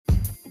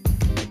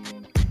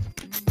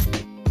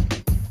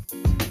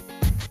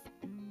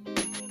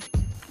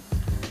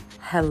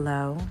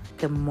Hello,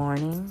 good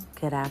morning,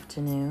 good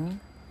afternoon,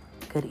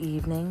 good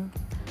evening.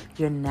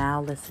 You're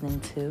now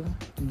listening to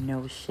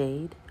No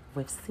Shade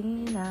with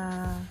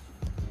Sina.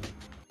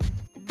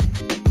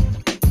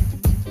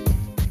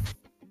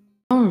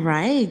 All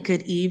right,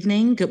 good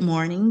evening, good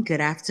morning,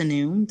 good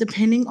afternoon,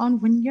 depending on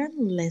when you're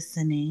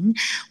listening.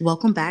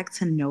 Welcome back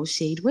to No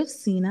Shade with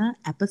Sina,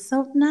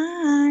 episode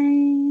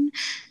 9.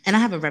 And I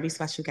have a very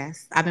special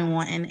guest. I've been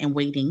wanting and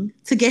waiting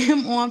to get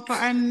him on for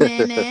a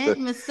minute.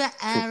 Mr.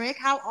 Aarick,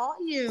 how are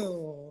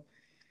you?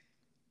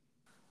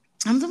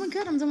 I'm doing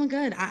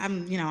good.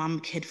 I'm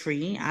kid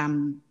free.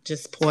 I'm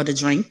just poured a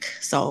drink,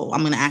 so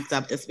I'm gonna act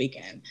up this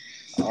weekend,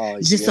 Oh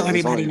just so yeah,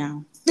 everybody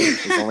know.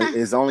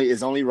 it's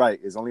only right.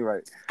 It's only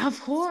right. Of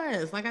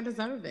course, like I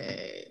deserve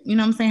it. You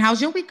know what I'm saying?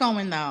 How's your week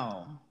going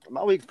though?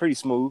 My week's pretty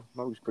smooth.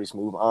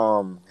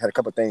 Had a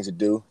couple things to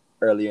do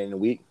earlier in the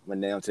week. But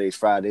now today's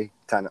Friday.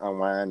 Time to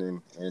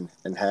unwind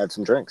and have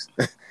some drinks.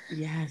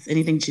 Yes.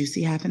 Anything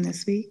juicy happened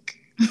this week?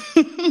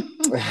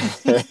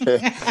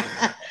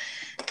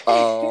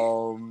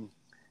 um,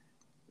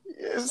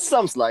 yeah,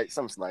 some slight.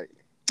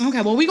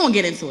 Okay, well, we're gonna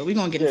get into it. We're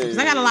gonna get into it because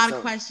I got a Yeah. lot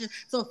of questions.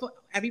 So, for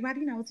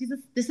everybody knows,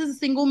 this is a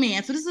single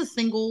man. So, this is a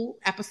single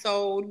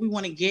episode. We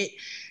want to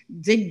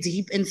dig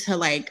deep into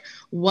like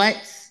what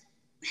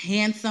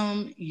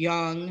handsome,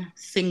 young,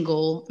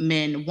 single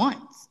men want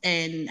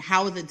and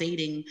how is it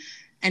dating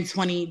in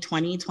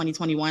 2020,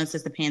 2021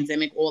 since the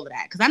pandemic, all of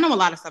that. Because I know a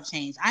lot of stuff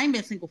changed. I ain't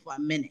been single for a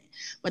minute,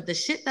 but the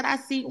shit that I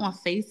see on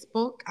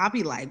Facebook, I'll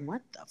be like,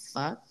 what the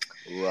fuck?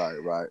 Right.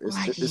 Like,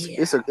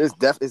 It's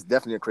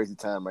definitely a crazy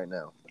time right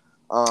now.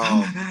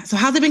 Oh my god! So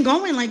how's it been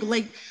going?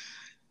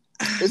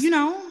 It's You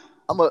know?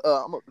 I'm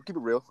gonna keep it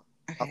real.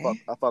 Okay.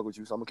 I fuck with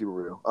you, so I'm gonna keep it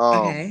real.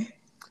 Okay.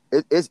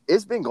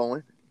 It's been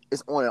going.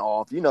 It's on and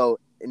off. You know,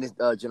 in this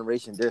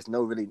generation, there's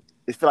no really.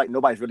 It feel like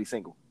nobody's really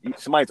single.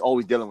 Somebody's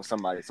always dealing with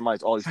somebody.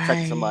 Somebody's always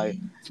texting somebody. Right.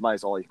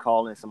 Somebody's always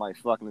calling. Somebody's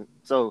fucking.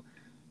 So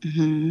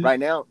Mm-hmm. right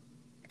now,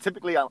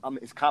 typically,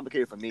 it's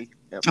complicated for me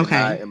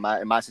Okay. in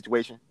my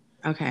situation.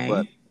 But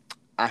Okay.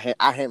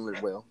 I handle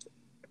it well.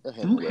 I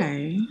handle it well.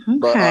 Okay.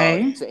 But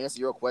Okay. to answer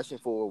your question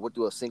for what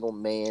typically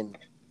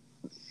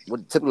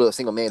a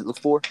single man looks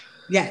for,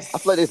 I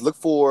feel like they Yes. look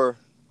for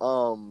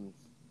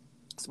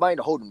somebody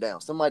to hold them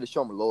down, somebody to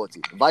show them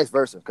loyalty, vice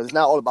versa. Because it's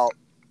not all about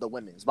the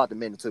women; it's about the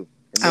men too.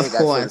 The men Of got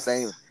to show the course.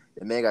 same.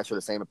 The men got to show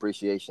the same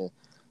appreciation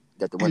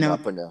that the I women are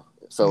know. putting down.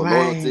 So Right.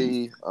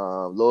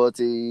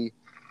 loyalty,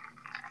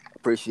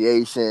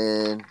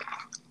 appreciation.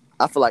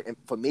 I feel like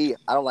for me,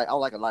 I don't like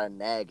a lot of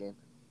nagging.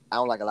 I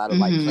don't like a lot of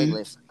like Mm-hmm.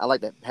 playlists. I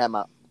like to have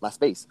my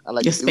space. I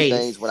like Your to do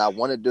things space. when I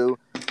want to do.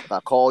 If I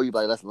call you,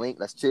 like let's link,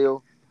 let's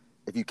chill.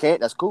 If you can't,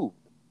 that's cool.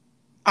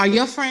 Are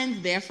your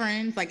friends their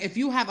friends? Like if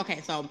you have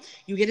okay, so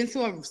you get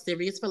into a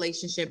serious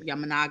relationship, you're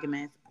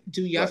monogamous.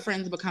 Do your Right.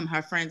 friends become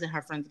her friends and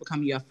her friends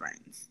become your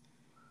friends?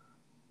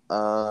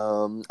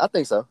 I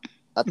think so.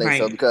 I think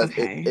so Right. because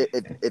Okay.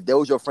 if they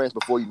was your friends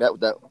before you met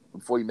with her or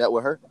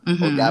got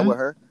Mm-hmm. with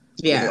her, then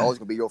they Yeah. always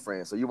gonna be your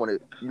friends. So you're not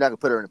gonna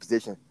put her in a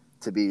position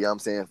to be, you know what I'm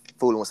saying,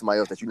 fooling with somebody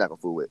else that you're not gonna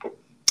fool with.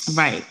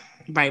 Right.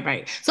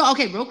 Right. So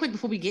okay, real quick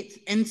before we get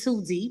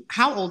into deep,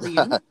 how old are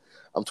you?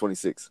 I'm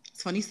 26.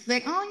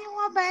 26. Oh, you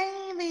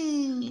a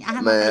baby. I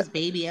had my Man, first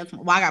baby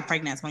well, I got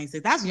pregnant at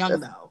 26. That's young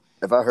if though.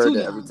 if I heard Too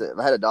that young. if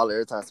I had a dollar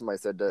every time somebody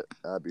said that,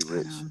 I'd be I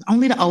rich. know.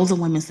 Only the older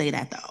women say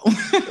that though,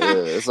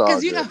 Yeah, it's all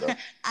because you know good though.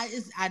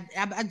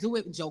 I do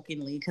it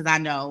jokingly because I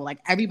know like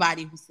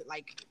everybody who's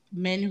like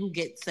men who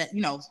get set,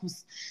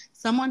 who's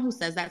someone who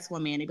says that to a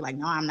man, they be like,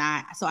 no, I'm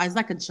not. So it's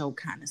like a joke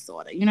kind of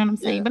sort of, you know what I'm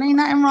saying? Yeah, But ain't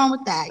nothing wrong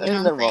with that, you there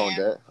know ain't what I'm nothing wrong with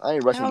saying? that. I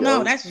ain't rushing to Hell get no,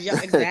 old.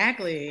 that's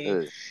exactly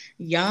Yeah.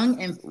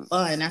 young and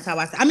fun. That's how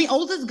I say. I mean,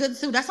 old is good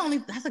too. That's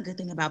a good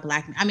thing about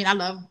black men. I mean, I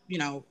love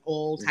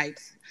old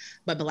types,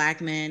 but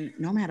black men,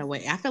 no matter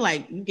what, I feel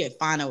like you get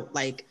fond of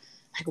like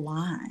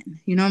wine.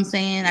 You know what I'm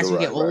saying? As you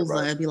get older,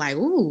 Right, it'd be like,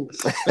 ooh,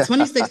 but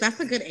 26, that's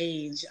a good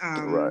age.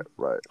 right.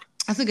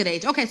 That's a good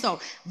age. Okay, so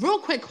real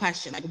quick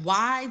question. Like,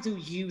 why do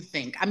you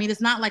think? I mean,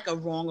 it's not like a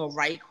wrong or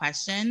right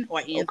question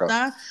or Okay.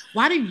 answer.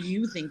 Why do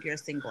you think you're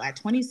single at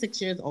 26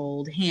 years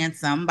old,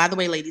 handsome? By the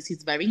way, ladies,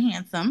 he's very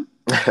handsome.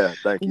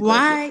 Thank you.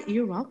 Why?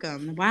 You're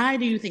welcome. Why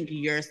do you think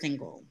you're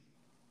single?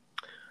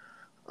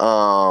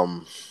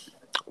 Um,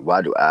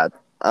 why do I?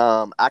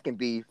 I can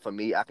be for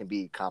me. I can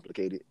be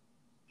complicated.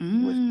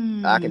 With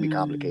I can be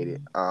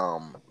complicated.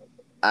 Mm.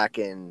 I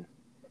can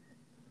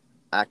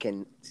I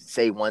can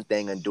say one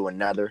thing and do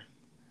another.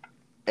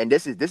 And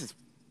this is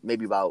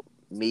maybe about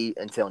me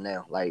until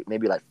now. Like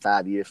maybe like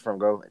 5 years from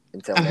ago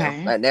until now.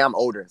 Okay. Like now I'm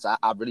older, so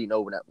I really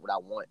know what I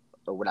want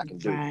or what I can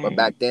do. But Right.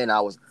 back then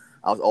I was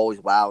always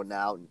wild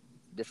out and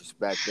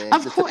disrespecting.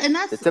 Of course, and The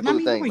I typical mean,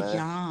 you were thing, man.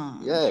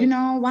 young.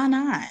 Yeah, Why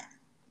not?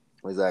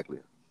 exactly.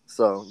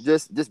 So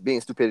just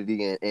being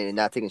stupidity and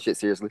not taking shit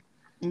seriously.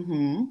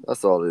 Mm-hmm.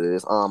 That's all it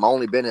is. I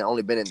only been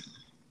in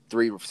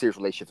 3 serious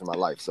relationships in my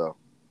life. So,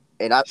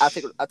 and I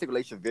take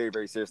relationships very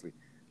very seriously.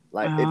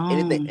 Like if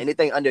Oh,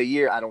 anything under a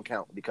year, I don't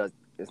count because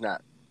it's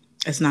not.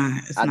 it's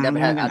not. It's I not never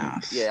had. long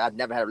enough. I've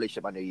never had a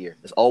relationship under a year.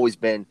 It's always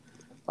been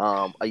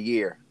a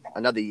year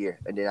another year,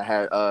 and then I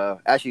had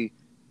actually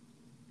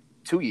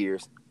 2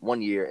 years,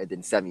 1 year, and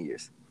then 7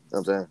 years. You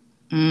know what I'm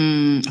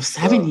saying?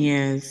 7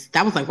 years.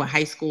 That was like what,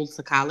 high school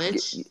to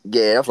college?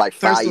 Yeah, it was like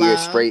First 5 years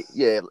love. straight.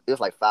 Yeah, it was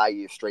like 5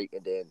 years straight,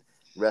 and then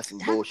rest some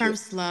That bullshit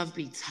first love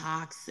be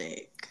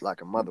toxic.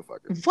 like a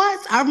motherfucker.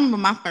 What? I remember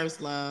my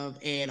first love,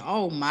 and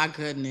oh my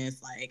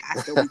goodness, like I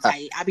still be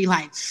tight. I be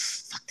like,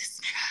 fuck this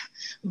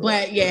nigga. Right,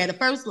 But yeah, right. the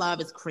first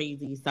love is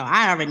crazy. So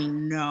I already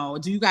know.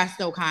 Do you guys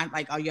still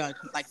like, are you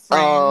like friends?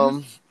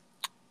 Um,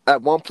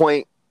 at one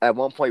point,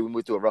 we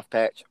moved through a rough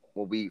patch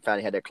when we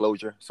finally had that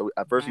closure. So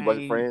at first we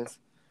wasn't Right. friends,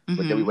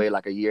 but then we Mm-hmm. waited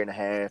like a year and a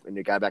half, and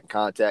then got back in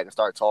contact and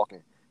started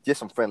talking. Just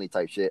some friendly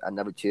type shit. I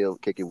never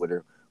chilled, kick it with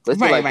her, but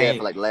it's been Right, like that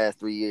for right. like the last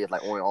 3 years,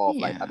 like on and off.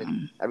 Like Yeah.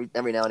 I've been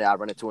every now and then I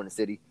run into her in the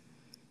city.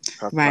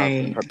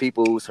 Right. Her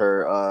peoples,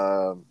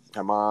 her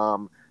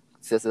mom,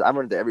 sisters. I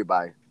run into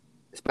everybody,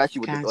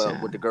 especially with the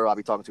Gotcha. girl I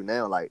be talking to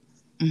now. Like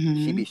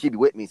Mm-hmm. she be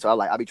with me, so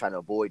I be trying to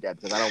avoid that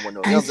because I don't want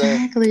no. You know what I'm saying?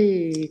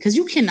 Exactly. Because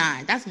you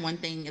cannot. That's one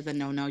thing is a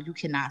no no. You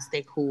cannot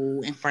stay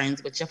cool and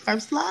friends with your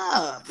first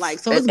love. Like,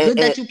 so And it's and good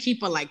and, that you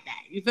keep her like that.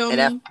 You feel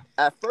and me?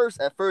 at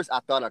first I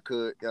thought I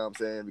could. You know what I'm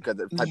saying? Because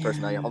of the type of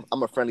person I am. Yeah.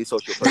 I'm a friendly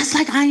social That's person.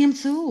 like I am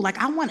too. Like,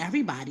 I want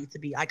everybody to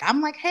be like,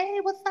 I'm like, hey,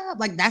 what's up?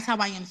 Like, that's how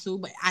I am too.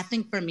 But I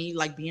think for me,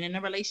 like being in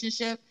a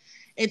relationship,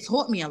 it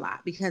taught me a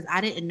lot because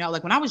I didn't know.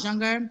 Like, when I was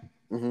younger,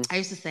 Hmm. I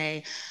used to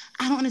say,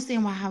 I don't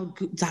understand why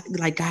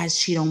like guys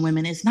cheat on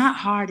women. It's not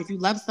hard. If you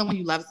love someone,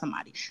 you love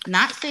somebody.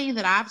 Not saying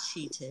that I've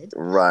cheated, but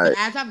Right.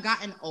 as I've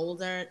gotten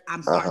older,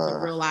 I'm Uh starting to huh.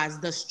 realize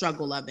the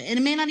struggle of it. And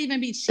it may not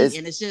even be It's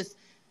cheating. It's just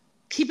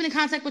keeping in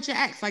contact with your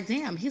ex. Like,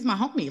 damn, he's my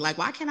homie. Like,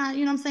 why can't I?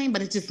 You know what I'm saying?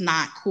 But it's just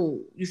not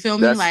cool. You feel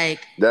me? that's Like,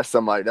 that's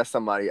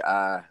somebody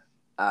I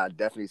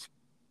definitely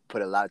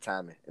put a lot of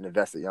time in and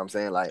invested. You know what I'm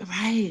saying?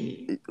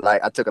 right.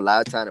 Like I took a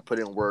lot of time to put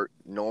in work,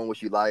 knowing what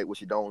she like, what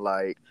she don't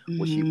like,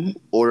 what she Hmm.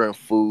 ordering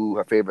food,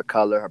 her favorite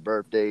color, her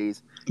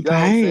birthdays. You know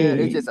what I'm saying?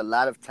 It's Right. just a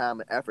lot of time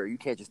and effort. You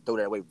can't just throw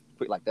that away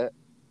quick like that.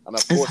 I mean,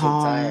 of It's course,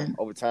 hard.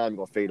 over time, you're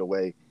gonna fade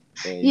away,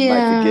 and you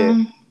might forget.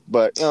 Yeah.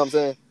 But you know what I'm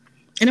saying?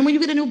 And then when you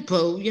get a new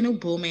boo, your new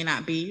boo may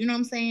not be, you know what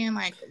I'm saying?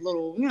 Like a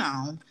little, you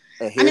know.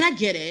 And I mean, I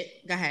get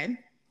it. Go ahead.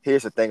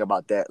 here's the thing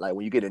about that. Like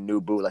when you get a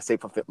new boo, like say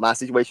from my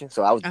situation,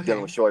 so I was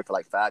dealing with Okay. Shorty for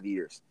like 5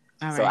 years,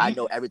 All so I right.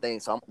 know everything.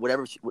 So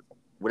whatever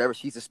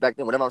she's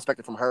expecting, whatever I'm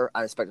expecting from her,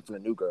 I expect it from the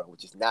new girl,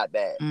 which is not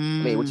bad.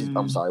 I mean, I'm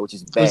Mm, sorry, which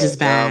is which is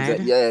bad. You know what I'm saying?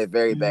 bad. Yeah,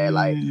 very bad.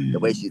 Like Mm, the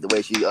way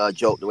she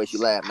joke, the way she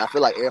laugh, and I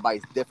feel like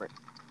everybody's different.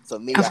 So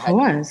me, of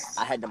course.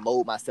 I had to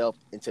mold myself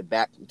into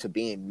back to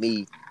being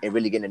me and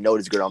really getting to know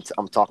this girl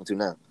I'm talking to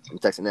now. I'm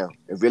texting now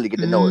and really get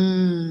to know her.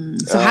 You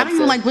So know what how I'm do you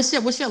saying? like?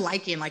 What's your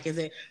liking? Like, is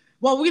it?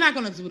 Well, we're not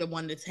gonna do the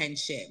 1 to 10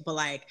 shit, but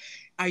like,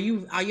 are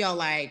y'all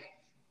like?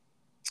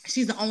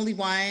 She's the only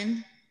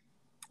one,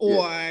 Yeah,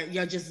 or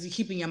you're just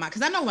keeping your mind?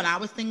 Because I know when I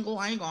was single,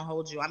 I ain't gonna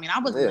hold you. I mean,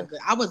 yeah.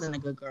 I wasn't a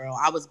good girl.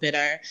 I was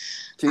bitter.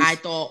 I She's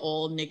thought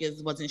all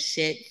niggas wasn't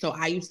shit, so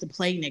I used to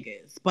play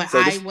niggas. But so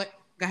I this what?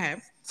 Go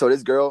ahead. So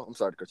this girl, I'm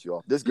sorry to cut you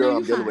off. This No, girl you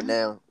I'm dealing with fine.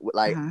 now, Uh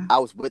like huh. I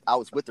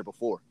was with her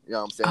before. You know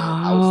what I'm saying? Oh,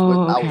 I was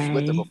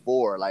with her okay.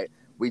 before. Like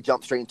we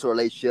jumped straight into a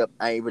relationship.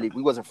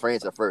 We wasn't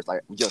friends at first.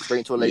 Like we jumped straight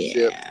into a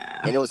relationship,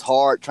 Yeah. and it was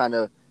hard trying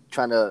to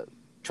trying to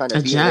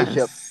be in a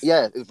relationship. Adjust.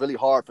 Yeah, it was really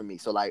hard for me.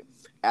 So like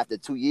after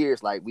 2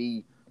 years, like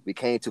we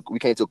came to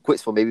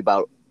quits for maybe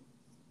about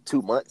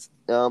 2 months.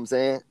 You know what I'm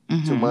saying?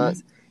 2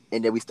 months. Mm-hmm.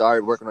 And then we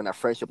started working on that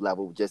friendship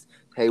level. Just,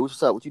 hey,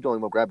 what's up? What you doing?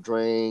 You want to grab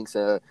drinks?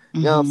 You know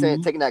what I'm saying?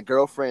 Mm-hmm. Taking that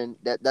girlfriend,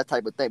 that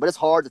type of thing. But it's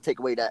hard to take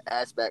away that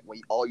aspect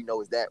when all you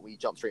know is that when you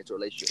jump straight into a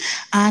relationship.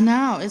 I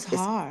know it's It's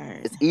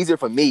hard. it's easier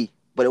for me,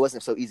 but it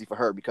wasn't so easy for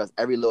her because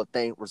every little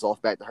thing resolves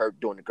back to her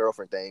doing the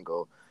girlfriend thing.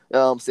 Or you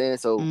know what I'm saying?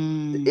 So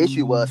the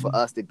issue was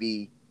Mm.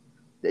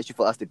 the issue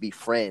for us to be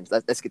friends.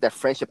 Let's get that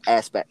friendship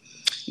aspect.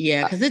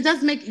 Yeah, I, because it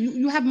does make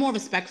you have more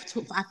respect.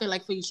 I feel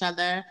like for each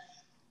other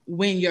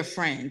when you're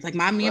friends. Like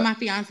me and right. my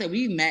fiance,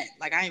 we met.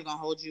 Like I ain't gonna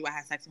hold you. I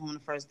had sex with him on the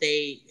first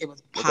date. It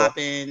was Okay.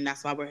 popping.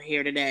 That's why we're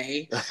here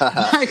today.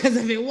 Because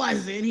if it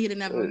wasn't, he'd have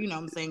never, you know,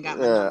 what I'm saying, got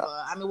my Yeah.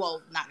 number. I mean,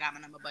 well, not got my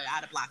number, but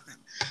I'd have blocked him.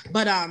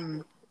 But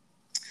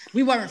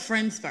we weren't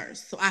friends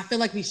first. So I feel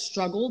like we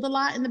struggled a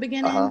lot in the Uh huh.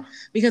 beginning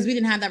because we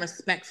didn't have that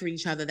respect for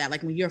each other. That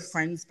like when you're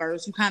friends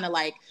first, you kind of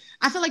like,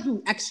 I feel like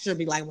you extra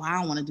be like, well, I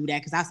don't want to do that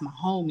because that's my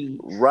homie. You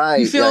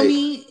Right. feel Like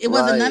me? It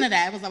wasn't none right. of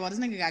that. It was like, well, this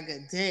nigga got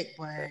good dick,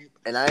 but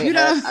And you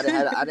know what I'm I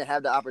saying? didn't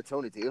have the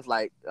opportunity. It was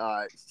like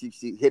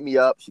she hit me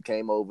up, she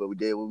came over, we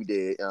did what we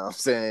did. You know what I'm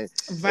saying?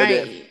 And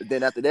Right.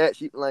 then after that,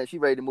 she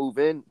ready to move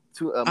in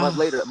a month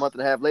later, a Oh. month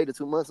and a half later,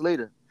 2 months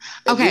later.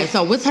 And Okay, me,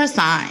 so what's her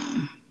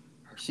sign?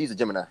 she's a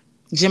Gemini.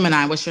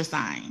 Gemini, what's your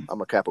sign?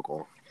 I'm a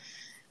Capricorn.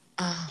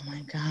 Oh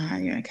my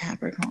God, you're a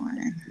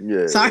Capricorn.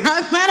 Sorry, Yeah,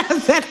 I'm mad I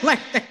said it like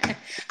that.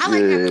 I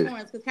like yeah.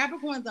 Capricorns because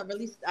Capricorns are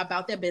really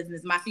about their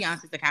business. My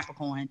fiance's a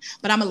Capricorn,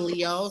 but I'm a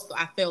Leo, so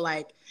I feel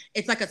like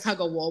it's like a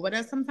tug of war with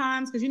us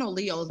sometimes because you know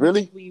Leos, we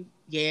think Really?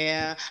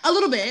 yeah, a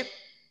little bit.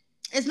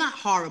 It's not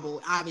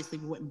horrible. Obviously,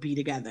 we wouldn't be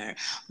together,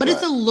 but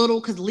it's Right. a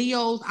little because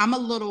Leos, I'm a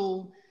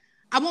little.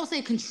 I won't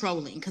say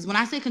controlling, because when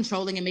I say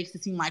controlling, it makes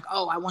it seem like,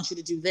 oh, I want you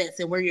to do this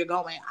and where you're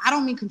going. I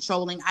don't mean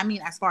controlling. I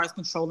mean, as far as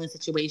controlling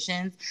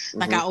situations,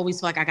 like I always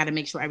feel like I got to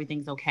make sure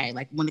everything's okay.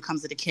 Like when it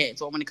comes to the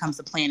kids or when it comes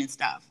to planning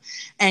stuff.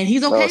 And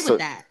he's Oh, okay with so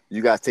that.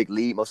 you guys take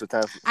lead most of the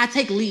time? I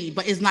take lead,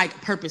 but it's like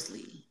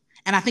purposely.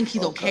 And I think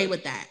he's okay Okay.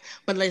 with that.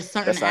 But there's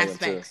certain That's how I am too.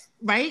 aspects,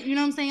 right? You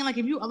know what I'm saying? Like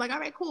if you are like, all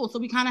right, cool. So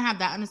we kind of have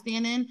that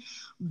understanding,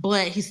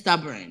 but he's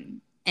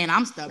stubborn and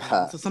I'm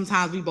stubborn. So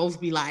sometimes we both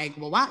be like,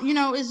 well, why? You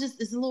know, it's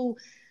a little,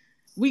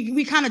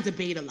 we kind of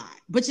debate a lot,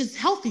 which is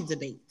healthy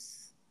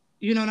debates.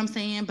 You know what I'm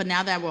saying? But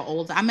now that we're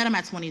older, I met him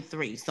at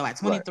 23. So at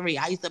 23,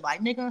 I used to be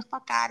like, nigga,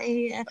 fuck out of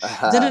here.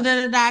 Da da da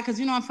da da. Because,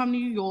 you know, I'm from New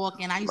York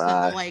and I used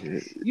to like,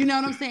 you know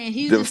what I'm saying?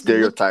 He them just looked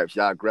stereotypes.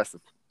 Y'all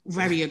aggressive.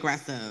 very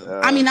aggressive.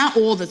 I mean, not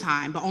all the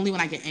time, but only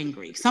when I get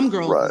angry. Some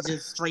girls Right. is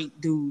just straight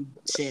dude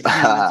shit.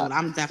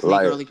 I'm definitely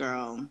Like, girly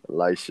girl.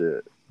 Like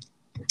shit.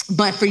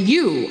 But for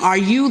you, are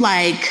you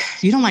like,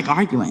 you don't like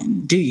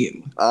arguing, do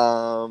you?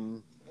 I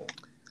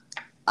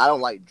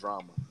don't like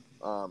drama.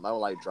 I don't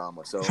like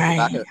drama. So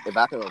Right. if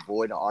I can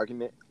avoid an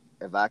argument,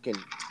 if I can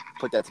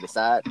put that to the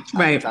side, I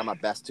Right. try my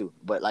best to.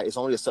 But like it's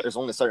only a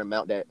certain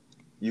amount that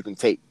you can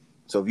take.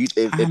 So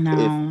I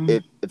know.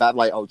 if I'm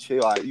like, oh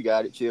chill, all right, you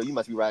got it, chill, you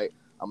must be right,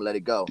 I'm gonna let it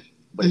go.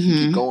 But if you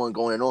keep going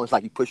and on, it's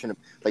like you pushing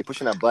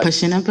that button.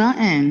 Pushing a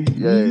button.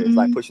 Yeah, it's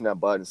like pushing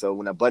that button. So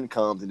when that button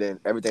comes and then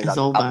everything's It's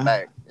out the over.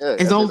 bag. Yeah,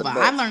 It's over. a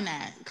I mess. learned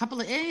that.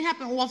 It ain't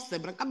happened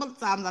often, but a couple of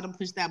times I done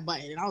pushed that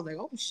button and I was like,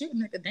 oh shit,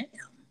 nigga, damn.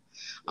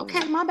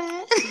 Okay, my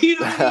bad. You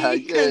know what I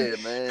mean? Yeah,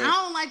 man. I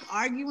don't like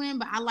arguing,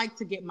 but I like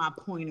to get my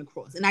point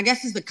across. And I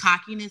guess it's the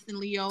cockiness in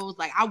Leos.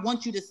 Like, I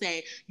want you to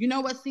say, you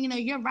know what, Cena,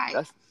 you're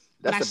right.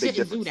 But I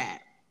shouldn't do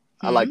that.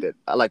 I like that.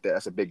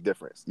 That's a big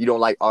difference. You don't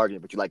like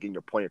arguing, but you like getting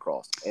your point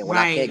across. And when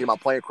I can't get my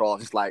point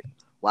across, it's like,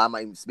 why am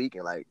I even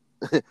speaking? Like,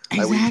 like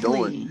what are you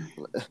doing?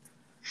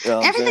 You know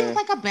Everything's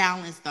like a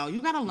balance, though.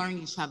 You got to learn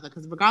each other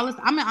because regardless,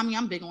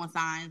 I'm big on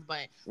signs,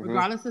 but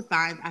regardless of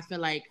signs, I feel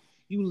like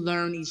you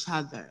learn each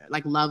other,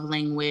 like love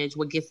language,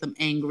 what gets them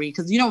angry.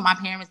 Because you know, my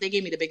parents, they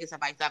gave me the biggest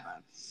advice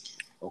ever.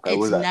 Okay,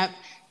 what's that?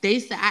 They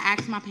said, I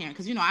asked my parents,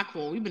 because, you know,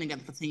 we've been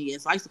together for 10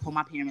 years. So I used to call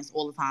my parents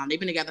all the time. They've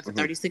been together for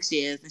 36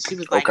 years. And she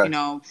was like, you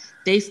know,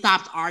 they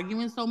stopped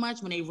arguing so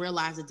much when they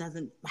realized it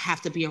doesn't have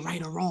to be a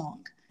right or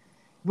wrong.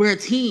 We're a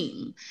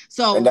team.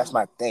 So, and that's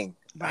my thing.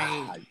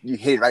 Right. You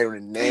hit right on the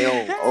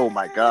nail. Oh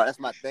my God. That's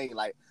my thing.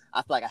 Like, I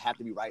feel like I have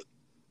to be right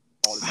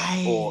all the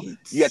time. Or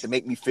you have to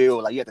make me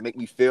feel like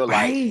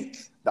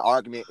the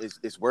argument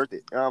is worth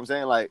it. You know what I'm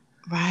saying? Like,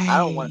 I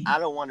don't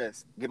want to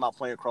get my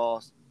point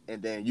across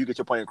and then you get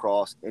your point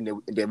across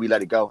and then we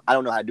let it go. I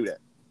don't know how to do that.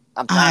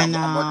 I'm working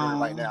on it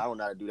right now. I don't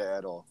know how to do that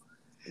at all.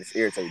 It's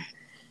irritating.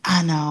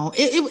 I know.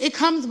 It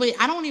comes with,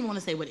 I don't even want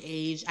to say with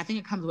age. I think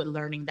it comes with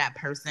learning that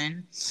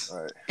person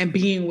and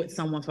being with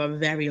someone for a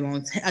very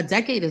long time. A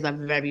decade is a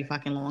very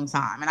fucking long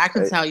time. And I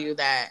can tell you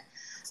that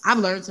I've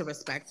learned to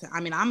respect. I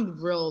mean, I'm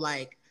real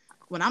like,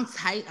 when I'm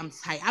tight, I'm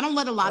tight. I don't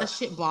let a lot of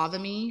shit bother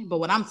me, but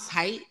when I'm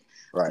tight,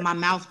 my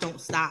mouth don't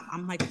stop.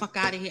 I'm like, fuck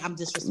out of here. I'm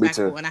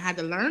disrespectful. And I had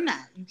to learn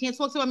that. You can't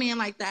talk to a man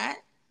like that.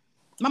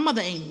 My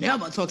mother ain't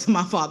never talked to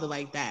my father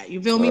like that.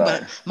 You feel me?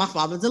 But my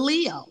father's a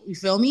Leo. You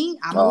feel me?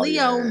 I'm a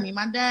Leo. Yeah. Me and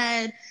my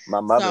dad. My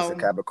mother's a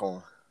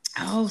Capricorn.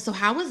 Oh, so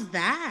how was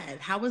that?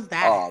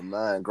 Oh,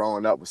 man.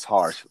 Growing up was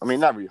harsh. I mean,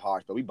 not really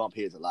harsh, but we bump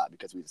heads a lot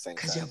because we're the same sign.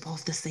 Because you're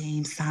both the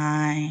same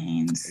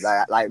signs.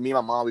 Like me and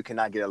my mom, we could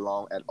not get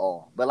along at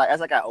all. But, like,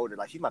 as I got older,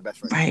 like, she's my best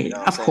friend. Right. You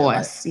know of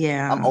course. like,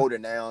 yeah. I'm older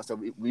now, so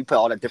we put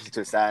all that difference to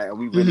the side, and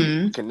we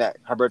really connect.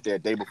 Her birthday a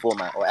day before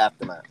mine or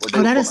after mine.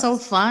 Oh, that is so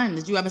fun.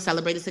 Did you ever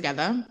celebrate it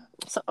together?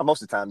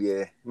 Most of the time,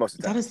 yeah. Most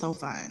of the time. That is so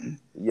fun.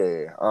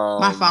 Yeah.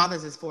 My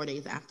father's is 4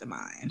 days after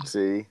mine.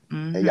 See?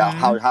 And y'all,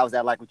 how's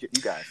that like with you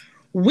guys?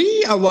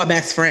 We are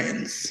best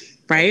friends,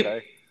 right?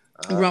 Okay.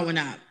 Growing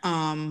up.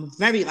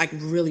 Very, like,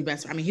 really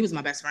best. I mean, he was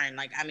my best friend.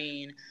 Like, I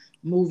mean,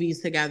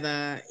 movies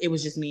together. It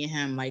was just me and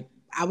him. Like,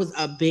 I was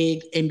a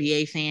big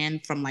NBA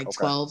fan from like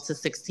 12 to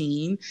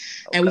 16.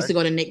 And we used to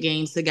go to Knicks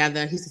games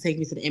together. He used to take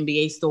me to the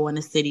NBA store in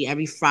the city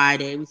every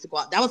Friday. We used to go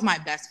out. That was my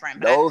best friend.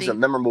 But those are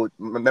memorable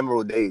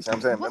days. You know what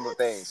I'm saying? Memorable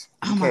things.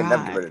 You can't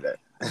never get rid of that.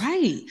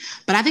 Right.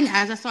 But I think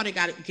as I started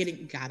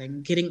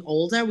getting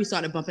older, we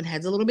started bumping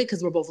heads a little bit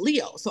because we're both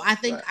Leo. So I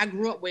think I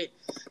grew up with,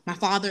 my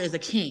father is a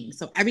king.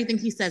 So everything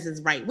he says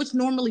is right, which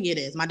normally it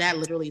is. My dad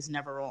literally is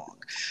never wrong.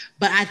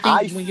 But I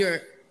think when you're...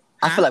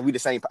 I feel like we the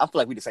same. I feel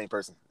like we the same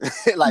person.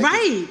 Like,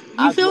 right?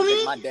 You feel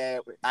me? My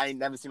dad. I ain't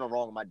never seen no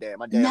wrong with my dad.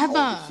 My dad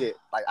never. Shit.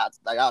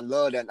 I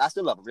love that. I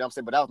still love him. You know what I'm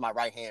saying? But that was my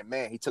right hand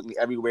man. He took me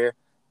everywhere.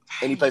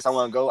 Right. Any place I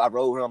want to go, I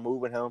rode with him,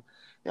 moved with him.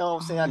 You know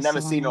what I'm saying? I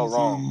never seen no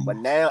wrong. But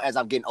now, as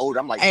I'm getting older,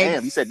 I'm like,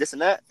 damn, you said this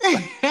and that.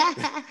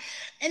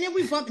 And then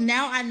we bump.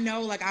 Now I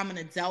know, like, I'm an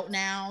adult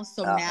now.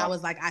 So now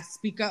it's like I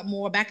speak up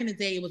more. Back in the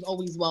day, it was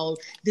always, well,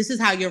 this is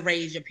how you're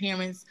raised. Your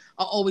parents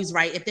are always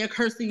right. If they're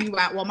cursing you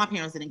out, well, my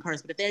parents didn't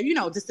curse, but if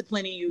they're,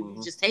 disciplining you,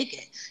 you just take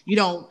it. You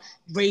don't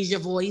raise your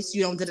voice.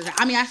 You don't.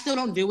 I mean, I still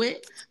don't do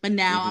it. But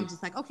now I'm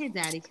just like, okay,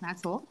 Daddy, can I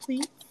talk,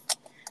 please?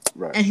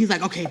 Right. And he's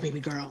like, okay, baby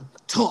girl,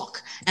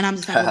 talk. And I'm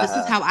just like, well, this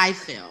is how I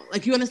feel.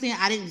 Like, you understand?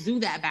 I didn't do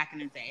that back in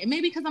the day. And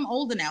maybe because I'm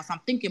older now, so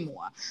I'm thinking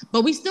more.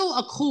 But we still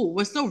are cool.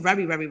 We're still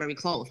very, very, very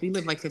close. We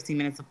live like 15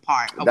 minutes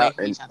apart, away that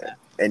from each other.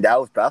 and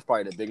that's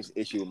probably the biggest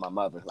issue with my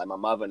mother. Like my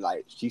mother,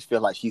 like she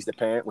feels like she's the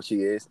parent, what she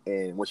is,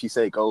 and what she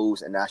say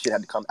goes. And I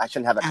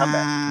shouldn't have a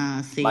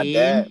comeback. See?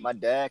 My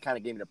dad kind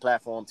of gave me the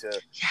platform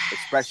to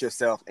express Yes.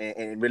 yourself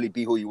and really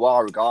be who you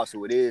are, regardless of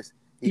who it is.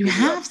 He You gave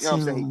me have you know what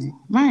I'm saying? to.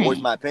 He voiced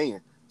Right. my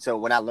opinion. So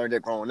when I learned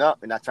it growing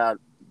up, and I tried,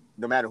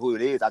 no matter who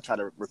it is, I try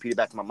to repeat it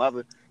back to my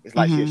mother. It's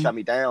like she'll shut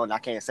me down, and I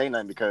can't say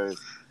nothing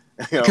because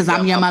you know what I'm Because saying.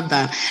 I'm your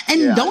mother.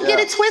 And Yeah, don't get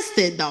yeah. it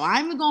twisted, though.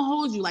 I'm even going to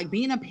hold you. Like,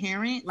 being a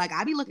parent, like,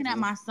 I be looking at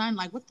Mm-hmm. my son,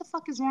 like, what the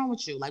fuck is wrong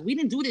with you? Like, we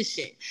didn't do this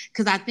shit.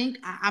 Because I think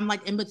I'm,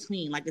 like, in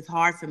between. Like, it's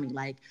hard for me.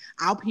 Like,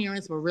 our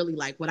parents were really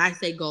like, what I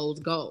say goes,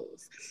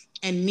 goes.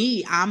 And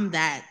me, I'm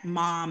that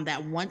mom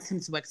that wants him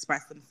to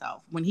express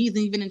himself. When he's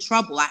even in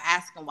trouble, I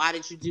ask him, why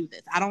did you do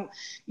this? I don't,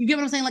 you get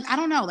what I'm saying? Like, I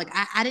don't know. Like,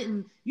 I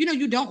didn't,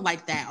 you don't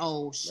like that.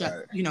 Oh, shut,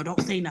 Right.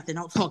 don't say nothing.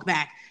 Don't talk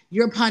back.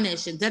 You're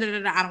punished and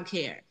da-da-da-da. I don't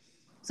care.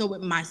 So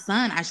with my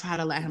son, I try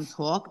to let him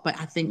talk, but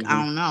I think I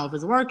Mm-hmm. don't know if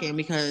it's working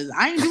because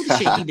I ain't do the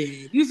shit he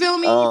did. You feel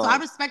me? So I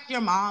um, respect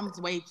your mom's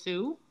way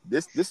too.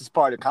 this is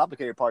part of the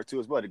complicated part too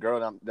as well. The girl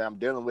that I'm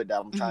dealing with, that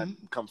I'm trying to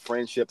Hmm. become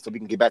friendship, so we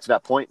can get back to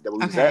that point that we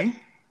was at. Okay.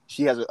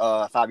 She has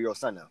a 5-year-old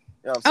son now.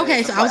 You know what I'm saying?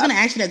 Okay, So so it's I was like, gonna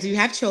ask you that. Do you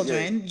have yeah,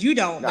 children? You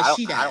don't, no, but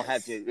she I don't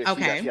have does. kids. Yeah,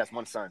 she does. She Okay. has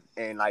one son,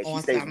 and like she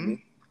stays with me.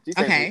 Awesome. She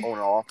stays with me Okay. on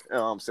and off. You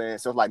know what I'm saying?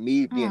 So like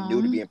me being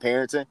new to Aww. being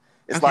parenting,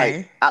 it's like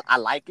Okay. I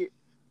like it,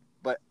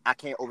 but I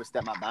can't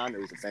overstep my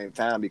boundaries at the same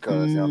time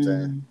because you know what I'm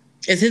saying. Mm.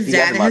 Is his He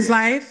has dad a in his mother.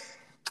 life?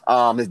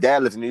 His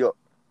dad lives in New York.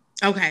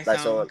 Okay, Like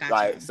so so,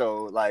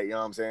 gotcha. like you know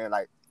what I'm saying.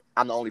 Like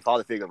I'm the only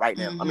father figure right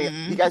now. I mean,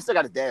 Mm-hmm. still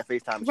got his dad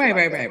FaceTime and shit Right, like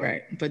right, that, right, but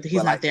right. But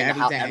he's not like there in the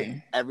every house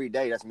day. every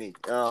day, that's me. You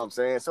know what I'm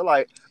saying? So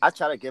like I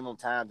try to give him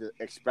time to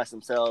express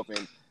himself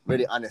and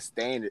really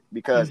understand it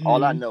because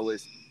all I Mm-hmm. know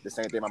is the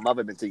same thing my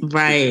mother been teaching me.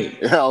 Right.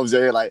 You know what I'm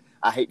saying? Like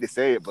I hate to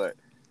say it, but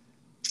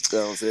you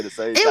know what I'm saying, the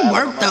same It time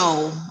like my worked mother.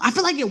 though. I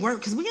feel like it worked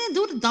because we didn't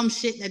do the dumb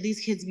shit that these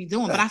kids be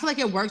doing. But I feel like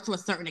it works to a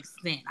certain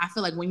extent. I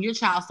feel like when your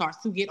child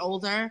starts to get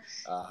older,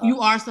 Uh-huh.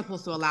 you are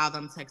supposed to allow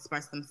them to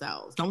express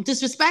themselves. Don't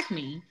disrespect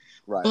me,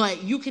 Right.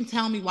 but you can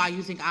tell me why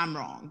you think I'm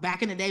wrong.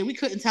 Back in the day, we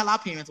couldn't tell our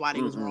parents why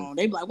they was Mm-mm. wrong.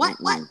 They'd be like, "What?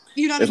 What?" Mm-mm.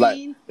 You know what I It's like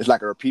mean?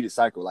 a repeated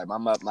cycle. Like my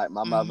mother,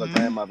 Mm-hmm.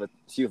 grandmother,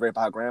 she was raised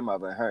by her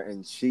grandmother,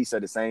 and she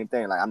said the same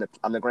thing. Like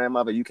I'm the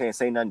grandmother. You can't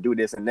say nothing, do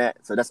this and that.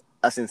 So that's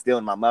us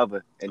instilling my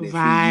mother, and then she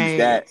used Right.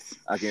 that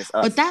against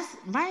But us. that's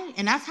right.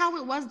 And that's how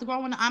it was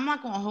growing up. I'm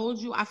not gonna hold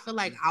you. I feel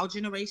like our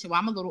generation, well,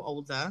 I'm a little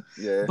older,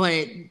 Yeah,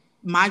 but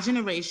my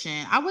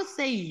generation, I would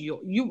say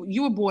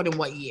you were born in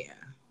what year?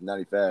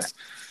 95.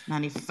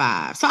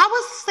 95. So I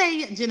would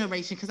say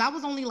generation, because I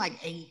was only like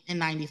 8 in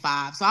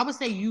 95. So I would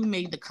say you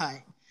made the cut.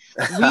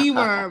 We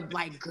were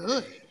like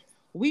good.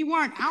 We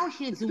weren't out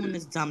here doing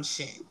this dumb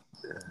shit.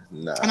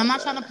 And Nah, I'm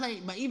not trying to man.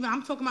 play, but even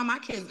I'm talking about my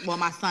kids, well,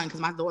 my son, because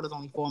my daughter's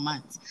only 4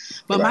 months.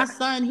 But my Right.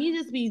 son, he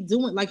just be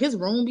doing like his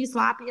room be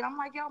sloppy. And I'm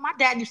like, yo, my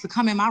dad used to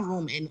come in my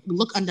room and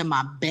look under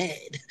my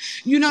bed.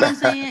 You know what I'm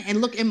saying?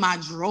 And look in my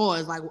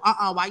drawers, like,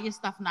 why your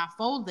stuff not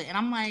folded? And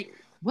I'm like,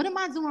 what am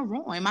I doing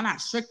wrong? Am I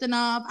not strict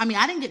enough? I mean,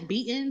 I didn't get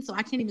beaten, so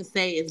I can't even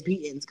say it's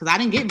beatings because I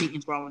didn't get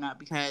beatings growing up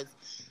because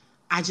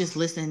I just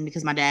listened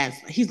because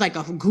he's like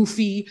a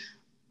goofy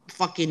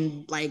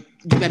fucking, like,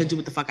 you better do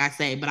what the fuck I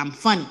say, but I'm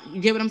funny.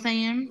 You get what I'm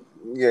saying?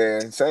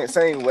 Yeah,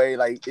 same way.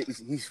 Like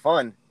he's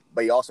fun,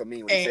 but he also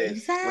mean what he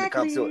says when it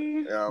comes to it.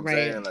 Exactly. You know what I'm Right.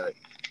 saying? Like,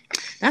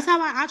 That's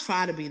how I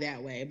try to be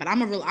that way. But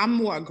I'm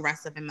more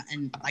aggressive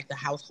in like the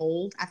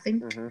household. I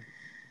think. mm-hmm.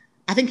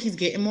 I think he's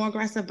getting more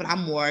aggressive, but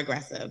I'm more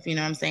aggressive. You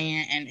know what I'm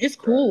saying? And it's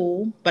Right.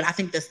 cool, but I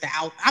think that's the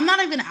alpha. I'm not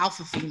even an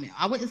alpha female.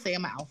 I wouldn't say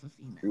I'm an alpha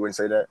female. You wouldn't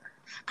say that?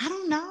 I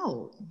don't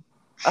know,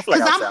 I feel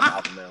like cause I would say I'm an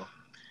alpha male.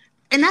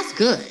 and that's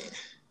good.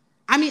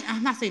 I mean,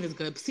 I'm not saying it's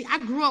good. See, I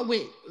grew up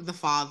with the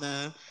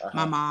father, Uh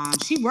my huh. mom.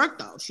 She worked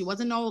though. She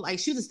wasn't no like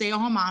she was a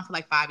stay-at-home mom for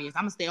like 5 years.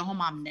 I'm a stay-at-home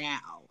mom now.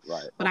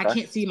 Right. But I Okay.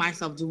 can't see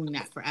myself doing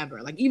that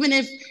forever. Like even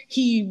if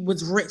he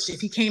was rich,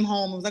 if he came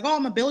home and was like, "Oh,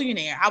 I'm a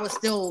billionaire," I would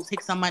still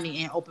take some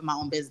money and open my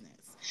own business.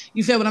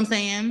 You feel what I'm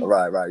saying?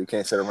 Right. Right. You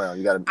can't sit around.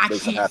 You got to I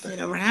make something can't happen. sit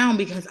around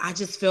because I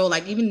just feel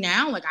like even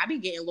now, like I be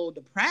getting a little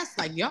depressed.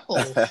 Like, yo,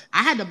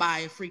 I had to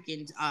buy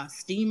freaking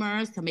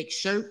steamers to make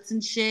shirts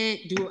and shit.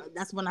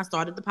 That's when I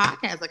started the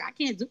podcast. Like, I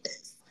can't do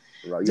this.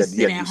 Right. Just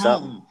You sit got to do at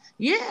something. home.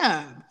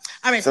 Yeah.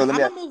 All right, So so let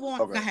I'm me. gonna move on.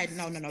 Go Okay. ahead.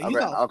 No. You Okay.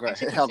 go. Okay.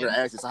 Ask your I'm gonna question.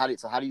 ask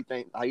you. How do you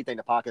think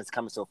the podcast is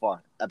coming so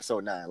far?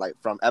 Episode 9. Like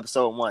from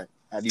episode 1,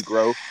 have you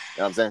grown? You know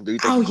what I'm saying? Do you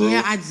think Oh you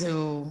yeah, grew? I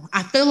do.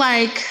 I feel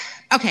like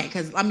okay,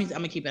 because I'm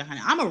gonna keep it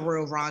 100. I'm a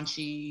real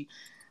raunchy,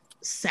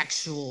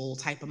 sexual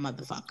type of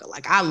motherfucker.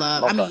 Like I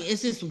Okay. mean,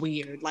 it's just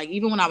weird. Like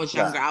even when I was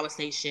Nah. younger, I would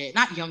say shit.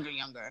 Not younger,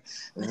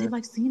 but they're Mm-hmm.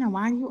 like, Cena,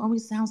 why do you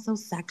always sound so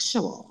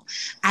sexual?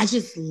 I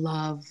just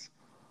love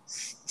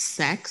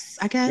sex,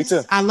 I Me too.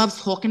 guess. I love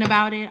talking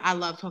about it. I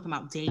love talking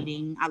about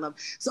dating.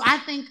 So I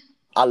think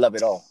I love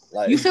it all.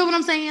 Like. you feel what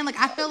I'm saying? Like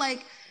I feel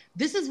like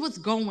this is what's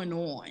going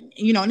on,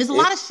 you know. And there's a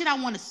lot of shit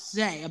I want to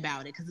say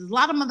about it because there's a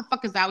lot of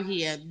motherfuckers out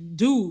here,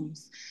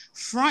 dudes,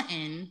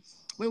 fronting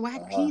with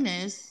whack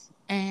penis,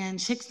 and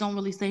chicks don't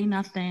really say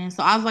nothing.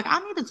 So I was like, I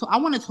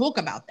want to talk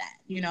about that.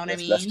 You know what I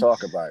let's mean?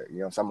 talk about it.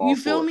 You know, so I'm all You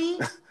feel for me?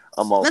 it.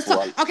 I'm all Let's for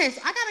talk. it. Okay,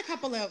 so I got a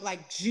couple of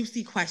like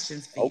juicy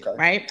questions for you, Okay.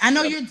 right? I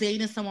know Yeah. you're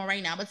dating someone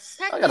right now, but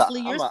I got a,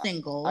 technically you're I'm a, I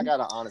single. got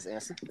an honest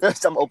answer.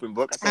 I'm open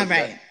book. I All told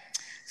you that. right.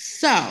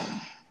 So,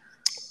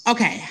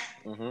 okay.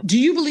 Hmm. Do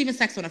you believe in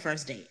sex on a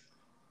first date?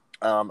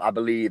 I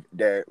believe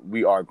that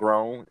we are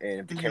grown,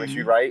 and if the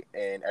chemistry Mm-hmm. right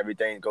and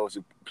everything goes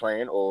to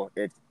plan, or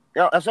it's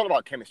it's all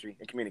about chemistry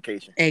and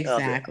communication.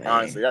 Exactly.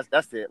 Honestly,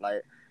 that's it.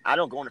 Like I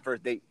don't go on the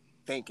first date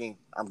thinking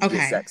I'm gonna get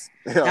Okay. sex.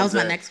 You know what That I'm was my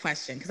saying? next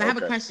question because I have a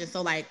Okay. question.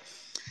 So, like,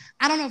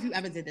 I don't know if you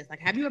ever did this. Like,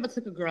 have you ever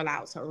took a girl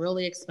out to a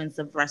really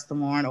expensive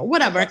restaurant or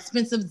whatever Okay.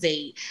 expensive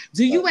date?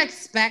 Do Right. you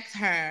expect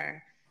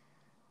her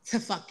to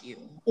fuck you,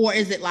 or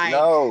is it like,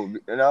 No,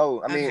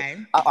 no. I mean, okay,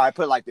 I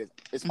put it like this.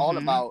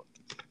 mm-hmm,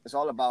 It's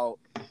all about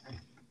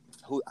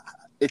who,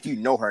 if you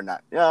know her or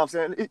not. You know what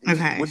I'm saying?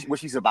 okay, What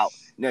she's about.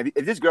 Now,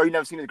 if this girl, you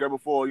never seen this girl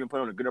before, you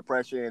put on a good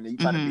impression, and you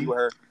try to be mm-hmm, with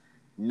her.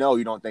 No,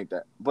 you don't think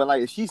that. But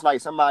like, if she's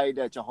like somebody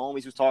that your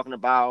homies was talking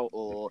about,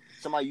 or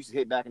somebody used to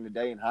hit back in the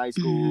day in high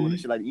school, and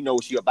mm-hmm. shit like, you know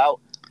what she about?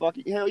 Fuck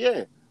it, hell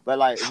yeah. But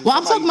like, if it's Well,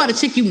 I'm somebody talking you about a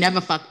don't know, chick you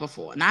never fucked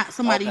before, not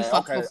somebody you okay,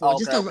 fucked okay, before. okay,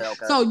 Just a okay,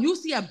 okay. so you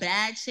see a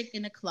bad chick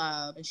in the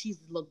club and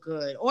she's look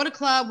good, or the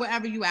club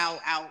wherever you out,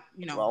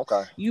 you know, Well,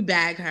 okay. you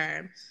bag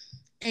her,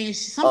 and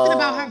something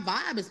about her Um,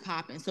 vibe is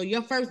popping. So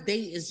your first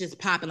date is just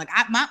popping. Like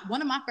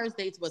one of my first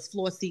dates was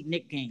floor seat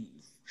Nick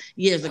games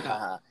years ago.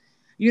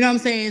 You know what I'm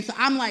saying? So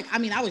I'm like, I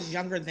mean, I was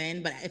younger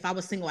then, but if I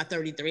was single at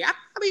 33, I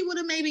probably would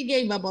have maybe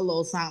gave up a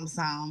little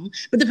something,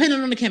 but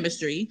depending on the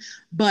chemistry.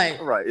 But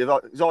right. It all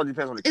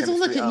depends on the it's all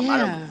chemistry. looking,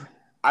 yeah,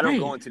 I don't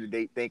go right. into the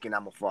date thinking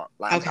I'm a fuck.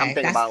 Like I'm Okay,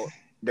 thinking that's about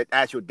the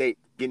actual date,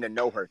 getting to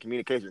know her,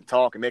 communication,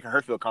 talk, and making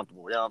her feel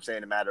comfortable. You know what I'm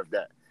saying? A matter of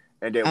that,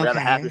 and then whatever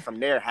okay. happens from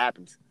there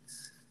happens.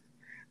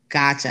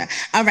 Gotcha.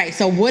 All right.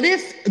 So what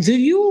if do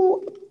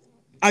you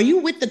are you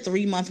with the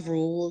 3 month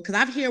rule? Because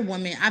I've heard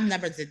women, I've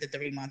never did the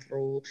 3 month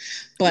rule,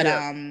 but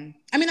Yeah,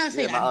 I mean, I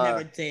say yeah. I've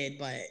never did,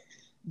 but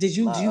My do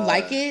you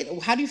like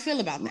it? How do you feel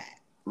about m- that?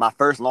 my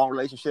first long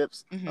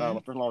relationships. Mm-hmm.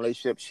 My first long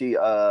relationship. She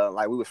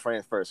like we were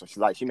friends first,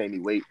 so she made me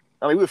wait.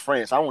 I mean, we were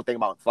friends, so I won't think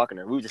about fucking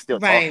her. We were just still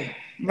talking Right. and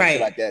shit Right.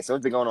 like that. So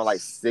it's been going on like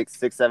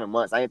 7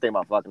 months. I didn't think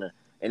about fucking her,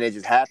 and it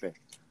just happened.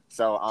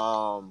 So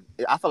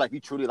I feel like you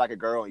truly like a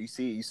girl, and you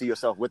see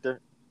yourself with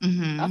her. I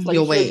Mm-hmm. feel like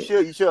You'll wait.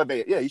 you should obey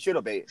it. Yeah, you should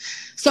obey it. You know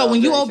So what I'm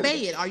when you saying? You should obey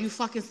obey it, are you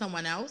fucking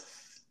someone else?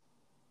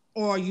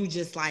 Or are you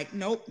just like,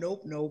 nope,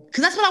 nope, nope?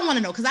 Because that's what I want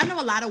to know. Because I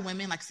know a lot of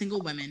women, like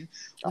single women.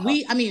 it. Uh huh.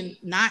 I mean,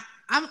 not.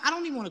 I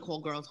don't even want to call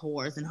girls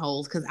whores and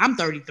hoes because I'm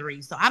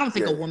 33. So I don't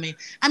think a Yeah. woman.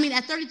 I mean,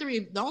 at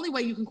 33, the only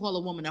way you can call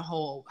a woman a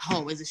hoe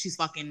is if she's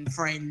fucking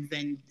friends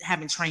and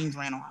having trains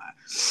ran on her.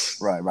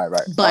 Right. Right.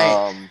 Right. But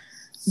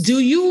do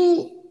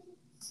you?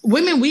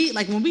 Women, we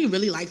like when we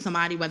really like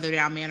somebody, whether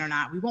they're a man or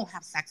not, we won't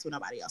have sex with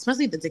nobody else,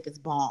 especially if the dick is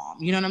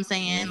bomb. You know what I'm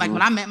saying? Like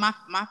when Mhm. I met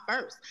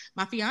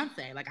my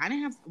fiance, like I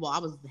didn't have, well, I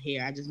was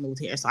here, I just moved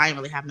here, so I didn't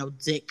really have no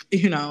dick,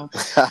 you know.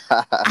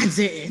 I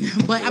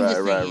didn't, but I'm Right.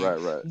 just Right. saying Right.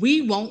 Right.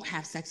 we won't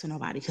have sex with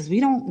nobody because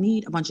we don't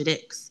need a bunch of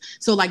dicks.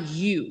 So like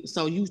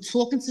so you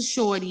talking to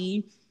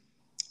Shorty,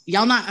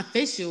 y'all not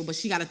official, but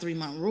she got a 3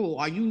 month rule.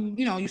 Are you,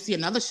 you know, you see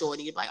another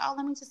Shorty, you're like, oh,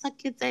 let me just suck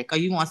your dick, or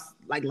you want to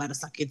like let her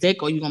suck your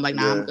dick, or you gonna be like,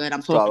 nah, I'm Yeah. good,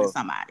 I'm talking to Probably.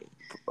 somebody.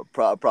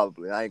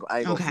 Probably. I ain't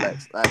gonna Okay.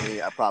 flex. I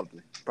mean,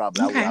 probably.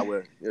 I Okay.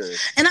 would. Yeah.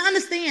 And I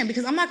understand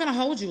because I'm not gonna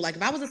hold you. Like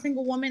if I was a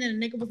single woman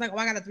and a nigga was like, "Oh,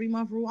 I got a 3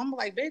 month rule," I'm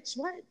like, "Bitch,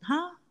 what?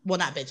 Huh?" Well,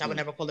 not bitch. I would Mm.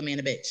 never call a man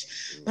a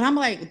bitch. But I'm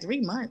like,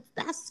 3 months?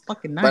 That's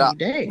fucking But 90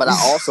 I days.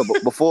 also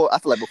before I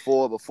feel like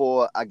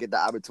before I get the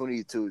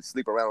opportunity to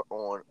sleep around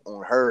on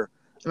her,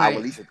 Right. I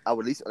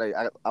would at least like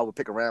I would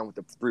pick around with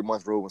the 3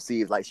 months rule and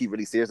see if like she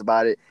really serious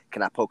about it.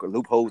 Can I poke a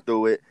loophole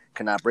through it?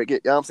 Can I break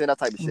it? You know what I'm saying? That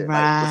type of shit. Like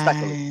Right.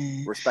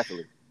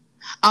 respectfully.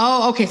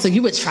 Oh, okay. So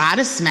you would try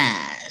to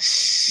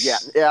smash. Yeah.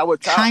 I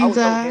would throw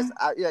hints.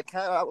 Kinda.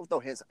 I would throw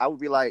hints. I would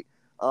be like,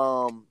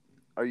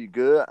 are you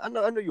good? I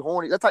know you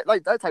horny. That type shit.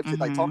 Like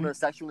talking to Mm-hmm. her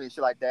sexually and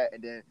shit like that.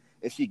 And then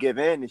if she give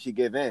in, then she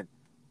give in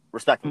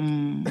respectfully.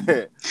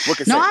 Mm. With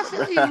No, consent. I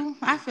feel you.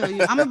 I feel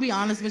you. I'm gonna be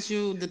honest with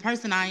you. The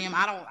person I am,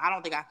 I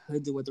don't think I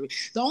could do a three.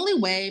 The only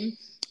way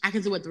I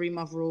can do a 3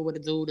 month rule with a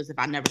dude is if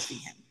I never see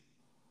him.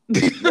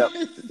 Yep.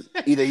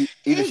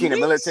 Either she in the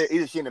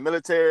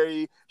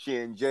military, Bitch. she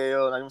in jail. You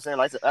know what I'm saying?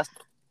 Like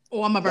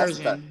Or I'm a that's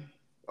the fact. virgin.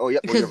 Oh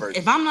yep, or your Because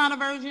virgin. if I'm not a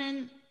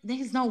virgin,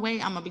 there's no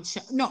way I'm gonna be.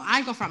 No, I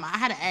ain't go from. I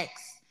had an ex,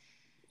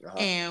 Uh-huh.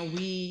 and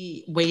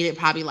we waited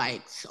probably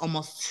like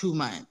almost 2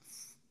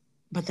 months.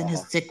 But then his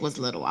Uh-huh. dick was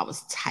little. I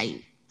was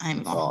tight. I ain't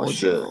even gonna Oh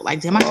hold you. shit.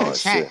 Like, damn, I should Oh have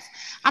shit. checked.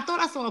 I thought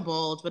I saw a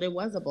bulge, but it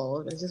was a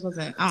bulge. It just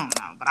wasn't. I don't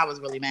know. But I was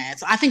really mad.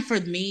 So I think for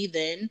me,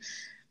 then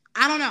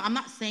I don't know. I'm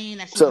not saying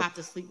that you So have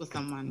to sleep with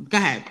someone. Go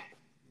ahead.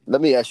 let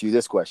me ask you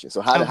this question.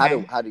 So Okay.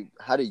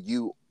 how do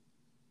you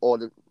or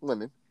the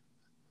women?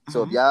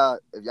 So Uh-huh.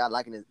 if y'all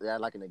liking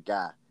a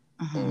guy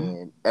Uh-huh.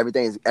 and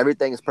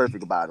everything is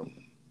perfect about him.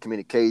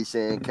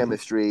 Communication,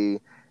 chemistry,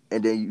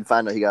 and then you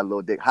find out he got a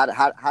little dick. How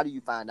do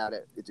you find out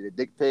that it's a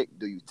dick pic?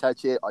 Do you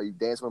touch it? Are you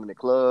dancing with him in the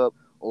club,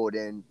 or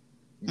then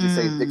you just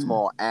say his dick Mm.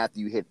 small after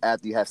you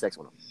have sex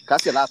with him?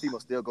 Cause I see a lot of people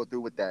still go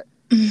through with that.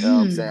 You know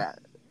what I'm Hmm. saying?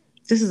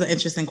 This is an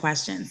interesting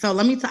question. So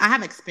let me. I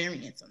have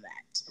experience on that.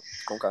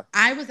 Okay.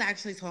 I was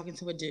actually talking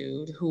to a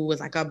dude who was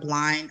like a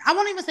blind. I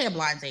won't even say a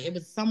blind date. It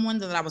was someone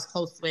that I was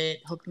close with,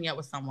 hooked me up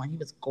with someone. He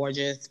was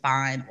gorgeous,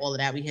 fine, all of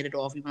that. We hit it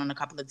off. We went on a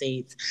couple of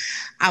dates.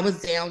 I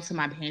was down to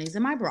my panties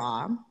and my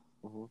bra.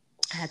 Mm-hmm.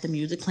 I had the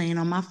music playing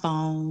on my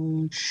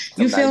phone.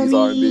 You Some feel 90s me?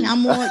 R&B. I'm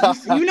more,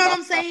 you know what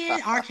I'm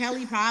saying? R.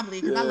 Kelly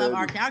probably, because I love Yeah,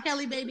 R. Kelly. R.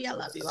 Kelly, baby, I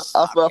love you. I'm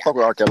I sorry. fuck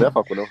with R. Kelly. I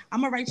fuck with him.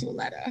 I'm gonna write you a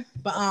letter.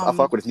 But I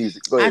fuck with his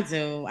music. Go ahead.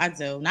 I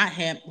do. Not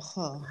him.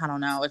 Oh, I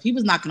don't know. If he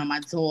was knocking on my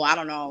door, I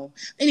don't know.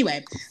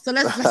 Anyway, so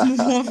let's move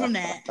on from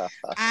that.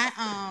 I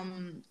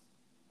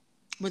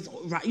was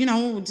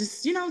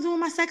just doing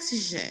my sexy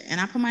shit, and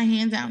I put my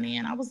hand down there,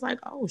 and I was like,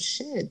 oh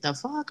shit, the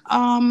fuck,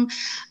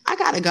 I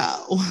gotta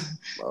go,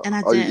 and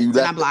I Oh, you dipped,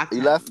 and I left it? blocked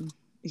You left? him.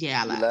 Yeah,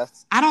 I You left?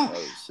 left. I don't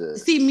Oh shit!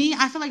 see me.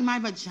 I feel like my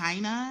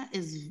vagina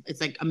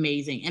it's like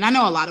amazing, and I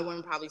know a lot of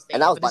women probably say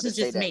And I it, was but this about to is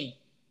say just that me.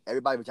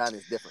 everybody's vagina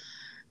is different.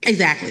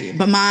 Exactly.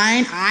 But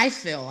mine, I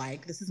feel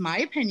like this is my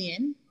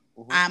opinion.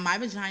 Mm-hmm. My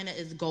vagina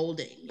is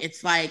golden.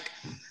 It's like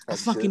a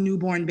As you should. fucking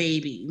newborn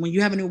baby. When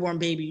you have a newborn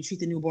baby, you treat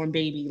the newborn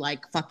baby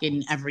like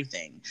fucking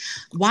everything.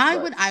 Why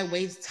Right. would I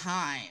waste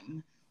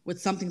time with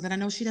something that I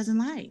know she doesn't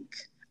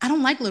like? I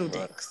don't like little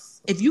Right.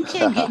 dicks. If you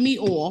can't get me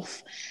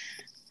off,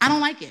 I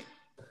don't like it.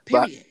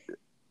 But Period.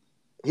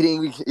 he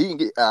didn't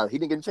get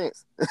a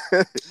chance.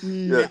 Yeah.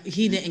 No,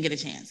 he didn't get a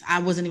chance. I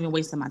wasn't even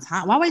wasting my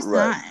time. Why waste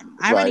Right. time?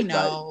 I already Right.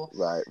 Right. know.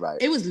 Right.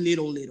 Right. It was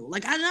little.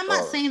 Like I'm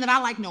not Oh, saying that I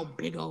like no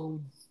big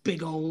old.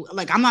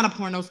 Like I'm not a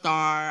porno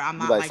star. I'm you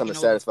not like like something to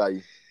satisfy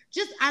you.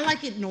 Just I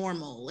like it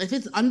normal. If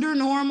it's under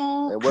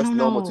normal, And I what's don't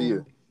normal to you?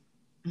 know.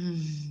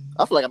 Mm.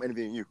 I feel like I'm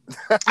interviewing you.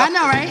 I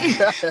know, right?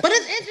 But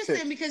it's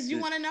interesting because you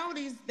want to know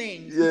these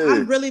things. Because Yeah.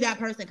 I'm really that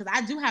person. Because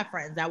I do have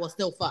friends that will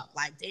still fuck.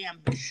 Like, damn,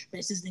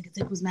 bitch, this nigga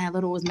dick was mad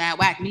little, was mad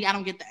whack. Me, I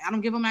don't get that. I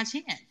don't give him my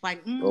chance.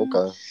 Like,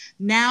 Okay.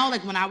 now,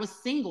 like when I was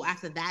single,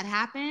 after that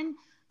happened,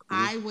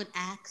 Mm-hmm. I would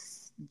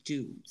ask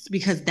dudes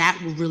because that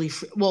would really,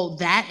 well,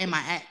 that and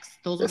my ex,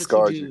 those were It the two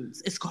scarred you.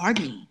 dudes. It scarred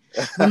me.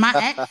 When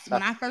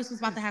I first was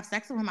about to have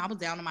sex with him, I was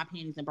down on my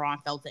panties and bra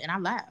and felt it, and I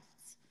left.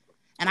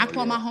 And I Oh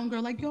called yeah. my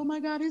homegirl like, "Yo, my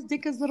God, his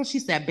dick is little." She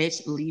said,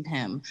 "Bitch, leave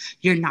him.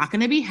 You're not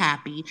gonna be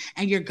happy,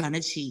 and you're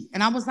gonna cheat."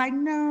 And I was like,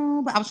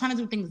 "No," but I was trying to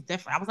do things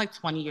different. I was like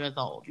 20 years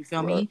old. You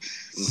feel Right. me?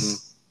 Mm-hmm.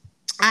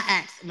 I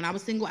asked when I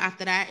was single.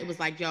 After that, it was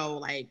like, "Yo,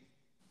 like."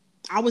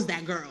 I was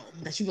that girl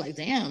that you like,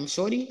 damn,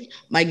 shorty,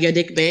 like your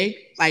dick big?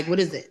 Like, what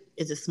is it?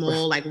 Is it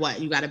small? Like,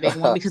 what? You got a big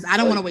one? Because I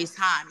don't want Like to waste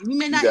time. We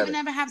may you not even gotta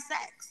ever have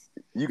sex.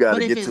 you gotta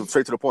But if get to it's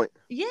straight to the point.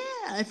 yeah,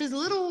 if it's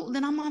little,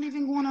 then I'm not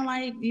even going to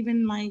like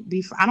even like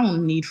be. I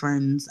don't need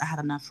friends. I had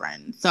enough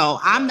friends, so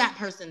I'm Right. that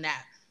person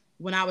that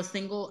when I was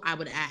single, I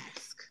would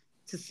ask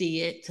to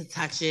see it, to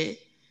touch it,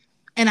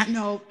 and I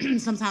know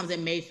sometimes it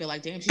may feel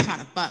like, damn, she's trying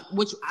to fuck,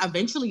 which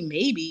eventually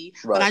maybe,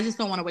 but Right. I just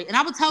don't want to wait. And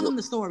I would tell You them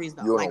the stories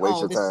though, you wanna like, waste oh,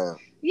 your this, time.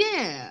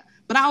 yeah.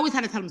 But I always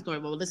had to tell them the story.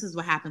 Well, this is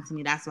what happened to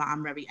me. That's why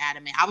I'm very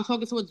adamant. I was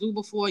talking to a dude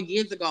before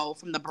years ago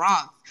from the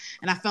Bronx,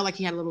 and I felt like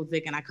he had a little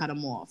dick, and I cut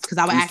him off because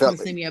I would You ask him to felt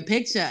send me a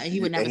picture, and he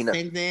you would and never he not.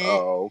 send it.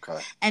 Oh, okay.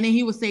 And then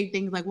he would say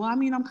things like, "Well, I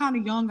mean, I'm kind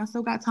of young. I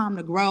still got time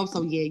to grow.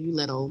 So yeah, you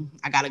little.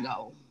 I gotta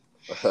go."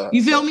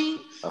 You feel me?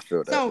 I feel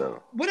that So,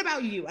 though. what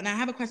about you? And I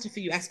have a question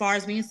for you. As far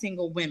as being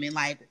single women,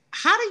 like,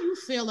 how do you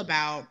feel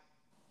about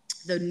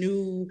the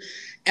new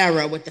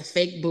era with the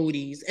fake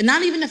booties, and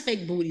not even the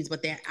fake booties,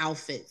 but their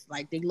outfits?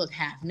 Like, they look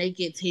half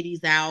naked,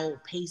 titties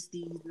out,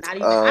 pasties. Not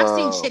even. I've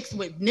seen Um, chicks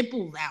with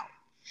nipples out.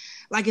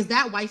 Like, is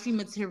that wifey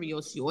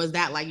material to you, or is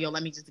that like, yo,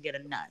 let me just get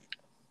a nut?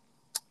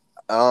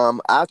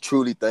 I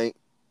truly think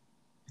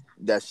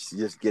that's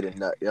just getting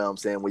nut. You know what I'm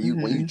saying? When you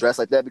Mm-hmm. dress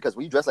like that, because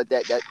when you dress like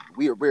that, that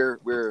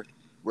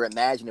we're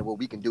imagining what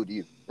we can do to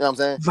you. You know what I'm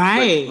saying?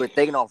 We're Right.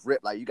 thinking off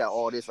rip, like you got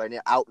all this right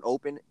now out and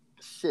open.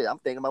 Shit, I'm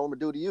thinking about what I'm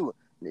gonna do to you.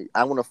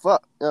 I want to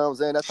fuck. You know what I'm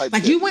saying? That type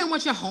Like, shit. you wouldn't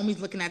want your homies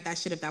looking at that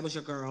shit if that was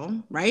your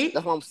girl, right?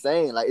 That's what I'm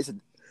saying. Like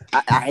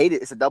I hate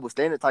it. It's a double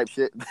standard type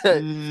shit.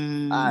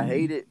 I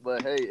hate Mm. it,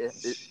 but hey,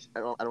 I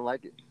don't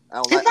like it. I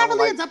don't It's like I not don't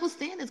really a like. double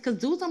standard because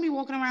dudes don't be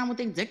walking around with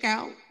their dick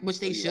out, which Oh,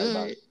 they you right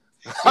about should.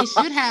 They it.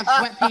 should have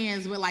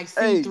sweatpants with like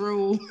see Hey,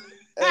 through,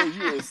 hey,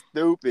 you is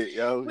stupid,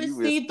 yo. with You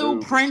is see through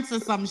stupid. prints or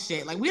some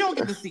shit. Like we don't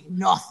get to see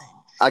nothing.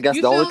 I guess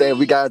You the only feel thing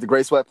we me? got is the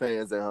gray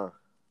sweatpants, then, huh?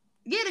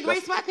 Yeah, the gray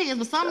That's sweatpants,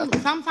 but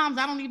that's sometimes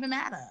that don't even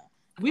matter.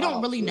 We don't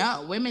oh really shit.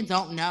 know. Women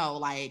don't know.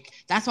 Like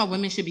that's why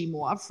women should be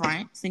more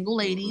upfront. Single Hmm.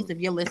 ladies, if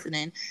you're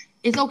listening,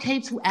 it's okay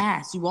to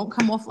ask. You won't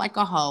come off like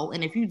a hoe,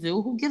 and if you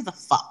do, who gives a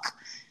fuck?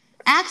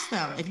 Ask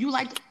them. If you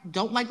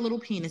don't like little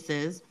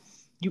penises,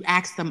 you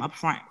ask them up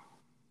front.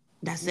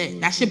 That's it.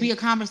 That should Hmm. be a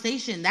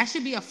conversation. That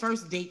should be a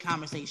first date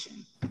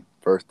conversation.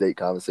 First date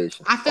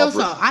conversation. I feel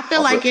so. I feel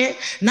Off like rip. it.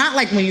 Not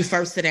like when you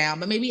first sit down,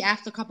 but maybe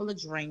after a couple of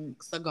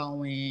drinks are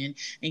going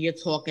and you're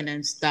talking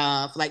and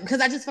stuff. Like, because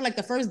I just feel like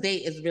the first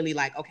date is really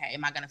like, okay,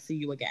 am I gonna see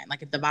you again?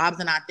 Like, if the vibes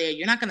are not there,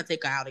 you're not gonna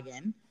take her out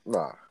again.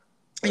 Nah.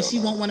 And Hell she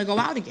won't nah. want to go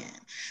out again.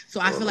 So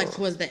I Hell feel like nah.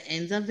 towards the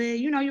end of it,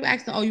 you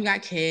ask her, oh, you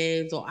got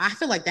kids, or I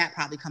feel like that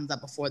probably comes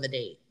up before the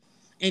date.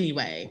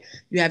 Anyway,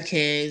 you have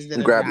kids, da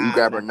You da grab da, her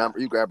whatever. number.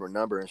 You grab her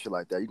number and shit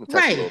like that. You can text a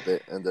Right. little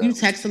bit, and You then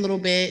text a little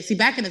bit. See,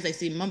 back in the day,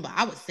 remember,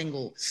 I was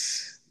single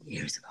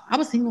years ago. I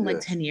was single like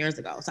yeah, 10 years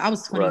ago. So I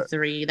was right.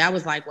 23. That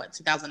was like, what,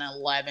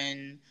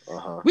 2011?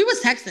 Uh-huh. We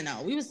was texting,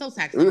 though. We was still We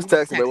texting. was We was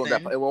texting, but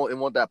texting. it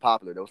wasn't that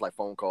popular. There was like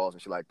phone calls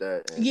and shit like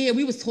that, and Yeah,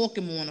 we was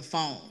talking more on the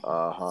phone.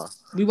 uh-huh.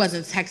 We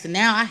wasn't texting.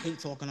 Now I hate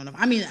talking on the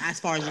phone. I mean, as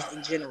far as just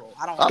in general.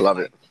 I don't I even love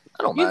it. like.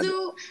 I don't You mind it.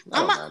 do? I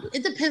don't mind it.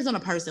 It depends on a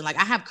person. Like,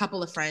 I have a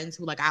couple of friends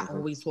who, like, I Mm-hmm.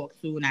 always talk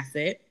to, and that's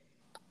it.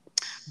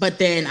 But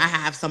then I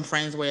have some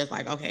friends where it's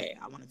like, okay,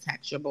 I want to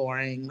text, you're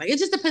boring. Like, it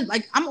just depends.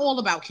 Like, I'm all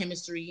about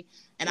chemistry,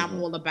 and I'm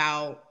Mm-hmm. all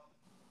about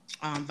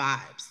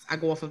vibes. I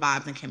go off of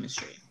vibes and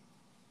chemistry.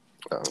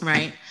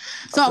 Right?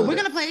 I So feel we're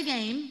that. gonna play a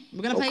game.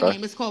 We're gonna play a Okay.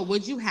 game. It's called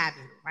Would You Have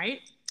You, right?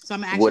 So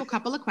I'm gonna ask you What? a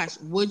couple of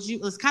questions. Would you?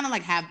 It's kind of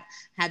like have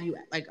you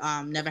like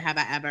never have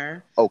I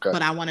ever? Okay.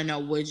 But I want to know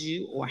would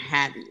you or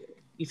have you?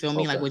 You feel me?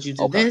 Okay. Like would you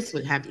do Okay. this?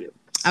 Would have you?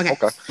 Okay.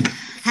 Okay.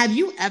 Have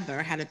you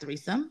ever had a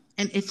threesome?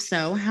 And if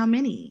so, how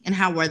many? And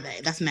how were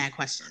they? That's mad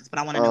questions, but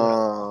I want to know it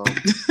all.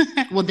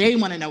 Um, Well, they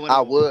want to know it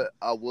all.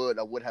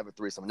 I would have a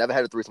threesome. Never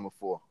had a threesome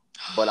before,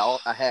 but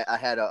I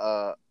had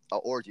a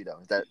orgy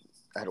though.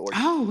 I had an orgy.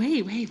 Oh,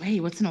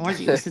 wait. What's an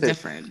orgy? What's the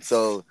difference?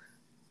 So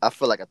I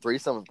feel like a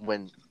threesome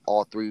when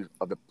all three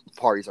of the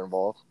parties are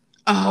involved.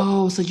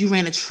 Oh, so you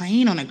ran a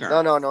train on a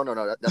girl.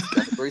 No. That's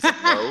a threesome.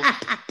 No,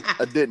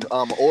 I didn't.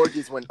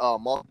 Orgies when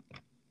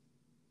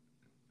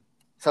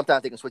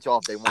sometimes they can switch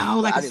off if they want. Oh,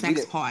 But like I a didn't. We sex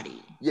didn't.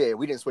 party. Yeah,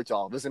 we didn't switch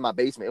off. This is in my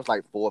basement. It was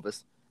like four of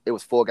us. It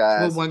was four With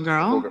guys. one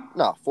girl?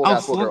 No, four Oh,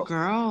 guys, four four girls.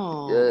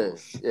 Yeah,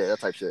 girls. yeah, that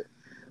type shit.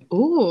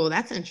 Ooh,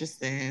 that's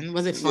interesting.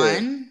 Was it Yeah,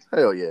 fun?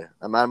 hell yeah.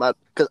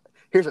 Because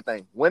here's the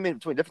thing: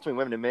 difference between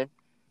women and men.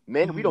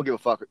 Men, we Mm-hmm. don't give a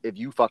fuck if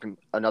you fucking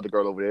another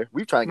girl over there.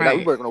 We try and get out. We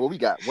Right. working on what we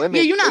got. Yeah,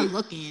 Women, you're not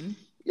looking.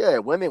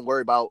 women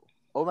worry about.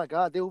 Oh my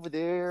god, they over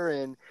there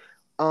and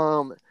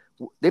um,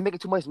 they making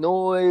too much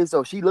noise.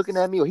 Or she looking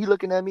at me, or he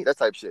looking at me. That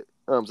type shit.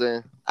 You know what I'm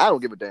saying? I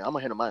don't give a damn. I'm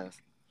gonna handle mine.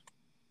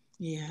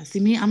 Yeah, see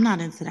me, I'm not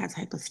into that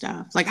type of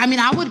stuff. Like, I mean,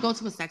 I would go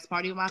to a sex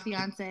party with my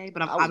fiance,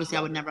 but I was obviously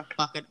I would younger. never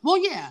fuck it.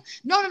 Well, yeah,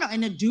 no.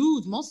 And the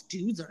dudes, most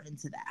dudes are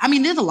into that. I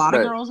mean, there's a lot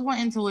of Right. girls who are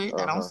into it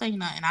that don't say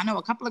nothing. I know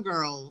a couple of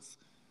girls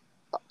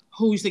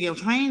who used to get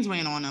trains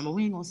ran on them, but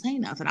we ain't gonna say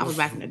nothing. I was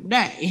back in the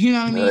day. You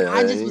know what I mean?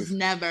 I just was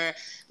never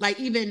like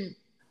even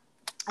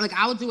like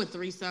I would do a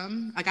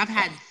threesome. Like I've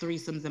had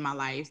threesomes in my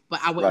life, but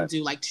I wouldn't Right.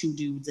 do like two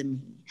dudes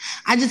and me.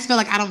 I just feel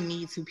like I don't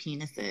need two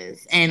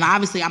penises. And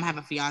obviously I'm having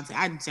a fiance.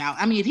 I doubt.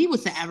 I mean, if he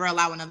was to ever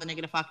allow another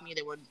nigga to fuck me,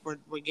 then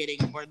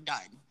we're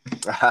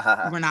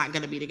done. We're not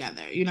gonna be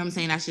together. You know what I'm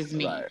saying? That's just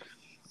me. Right.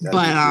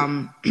 But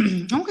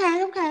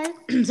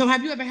okay. So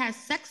have you ever had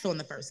sex on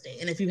the first date?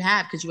 And if you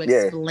have, could you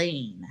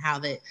explain how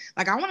that?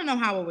 Like I want to know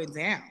how it went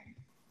down.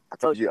 I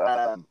told you.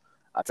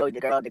 I told you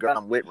the girl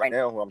I'm with right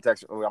now, who I'm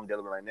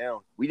dealing with right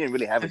now. We didn't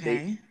really have a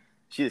date.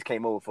 She just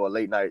came over for a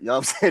late night. You know what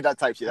I'm saying? That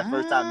type shit. That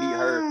first time meeting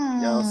her.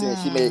 You know what I'm saying?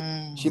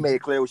 She made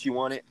it clear what she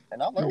wanted,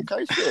 and I'm like,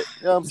 okay, shit.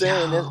 You know what I'm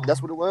saying? And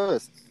that's what it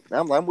was.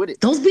 And I'm with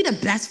it. Those be the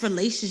best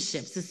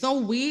relationships. It's so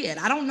weird.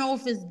 I don't know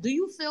if it's. Do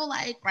you feel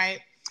like right?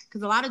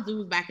 Because a lot of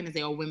dudes back in the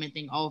day or women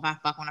think, oh, if I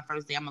fuck on the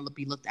first day, I'm gonna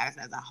be looked at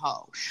as a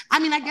hoe. I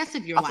mean, I guess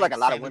if you're I feel like a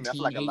lot of 17, women. I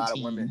feel like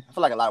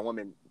 18, a lot of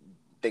women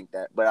think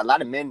that, but a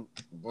lot of men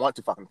want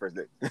to fuck on the first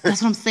date.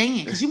 That's what I'm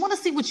saying. Because you want to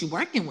see what you're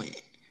working with.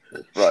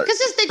 Right. Because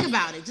just think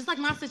about it. Just like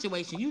my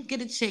situation, you get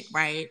a chick,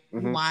 right?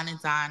 Mm-hmm. You wine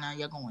and dine her,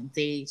 you're going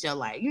dates, you're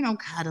like,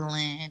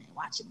 cuddling and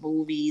watching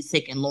movies,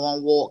 taking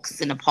long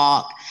walks in the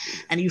park,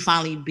 and you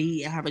finally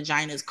beat and her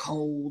vagina's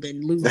cold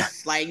and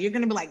loose. Like, you're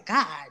going to be like,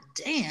 God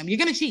damn, you're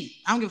going to cheat.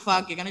 I don't give a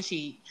fuck, you're going to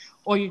cheat.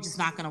 Or you're just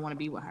not going to want to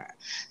be with her.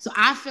 So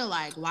I feel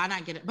like, why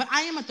not get it? But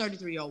I am a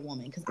 33-year-old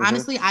woman. Because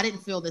honestly, I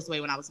didn't feel this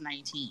way when I was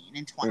 19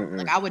 and 20.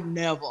 Like, I would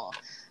never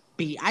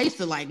be. I used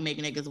to like make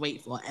niggas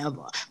wait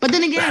forever. But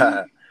then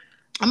again,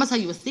 I'm gonna tell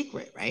you a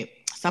secret, right?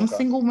 Some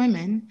single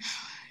women,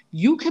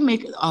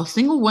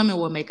 single women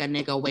will make a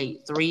nigga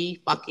wait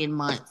 3 fucking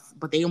months,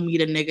 but they'll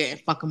meet a nigga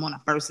and fuck him on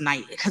the first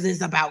night because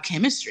it's about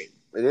chemistry.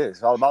 It is.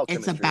 It's all about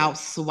chemistry. It's about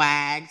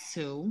swag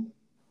too.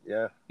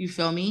 Yeah. You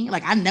feel me?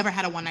 Like I never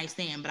had a one night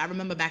stand, but I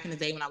remember back in the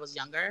day when I was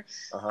younger,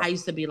 I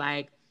used to be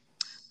like,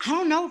 I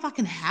don't know if I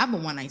can have a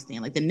one night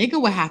stand. Like the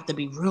nigga would have to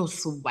be real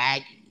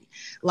swaggy.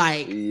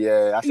 Like,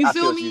 yeah, you I feel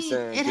feel me? what you're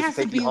saying. It Just has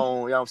take to be you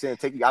home. You know what I'm saying?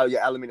 Take you out of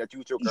your element that you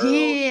with your girl.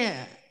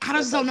 Yeah. I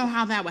just don't know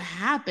how that would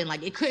happen.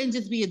 Like, it couldn't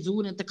just be a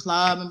dude at the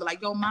club and be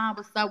like, yo, mom,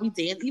 what's up? We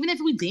dance. Even if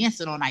we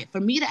dancing all night. For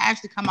me to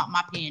actually come out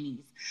my panties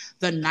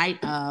the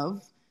night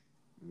of,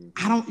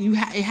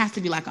 it has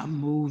to be like a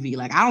movie.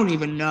 Like, I don't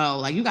even know.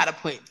 Like, you got to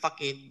put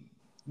fucking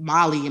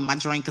Molly in my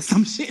drink or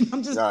some shit.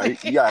 I'm just No,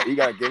 like, you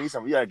gotta give me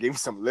some. You gotta give me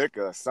some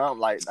liquor or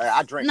something.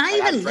 I drink. not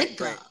Like I even drink,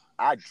 liquor. drink.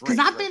 I Cause drink,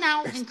 I've drink. been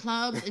out in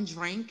clubs and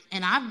drink,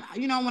 and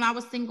when I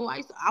was single,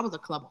 I was a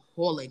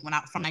clubaholic when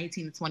I from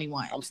 19 to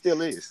 21. I'm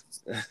still is.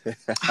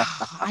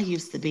 I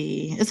used to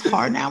be. It's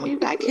hard now when you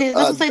got kids.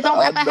 That's I, what say. Don't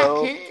I ever have know.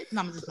 kids.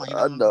 No, I'm just playing.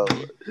 I Don't ever know.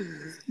 have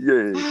kids.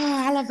 Yeah.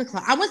 I love the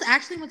club. I was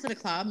actually went to the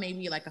club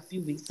maybe like a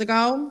few weeks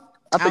ago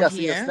I think out I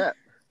seen your here. snap.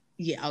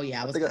 Yeah. Oh yeah.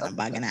 I I was think kind of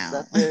bugging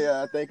out.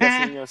 I think I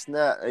seen your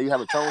snap. And you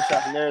have a tone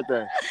shop and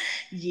everything.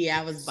 Yeah,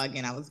 I was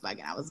bugging. I was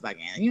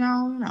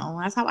bugging.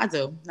 That's how I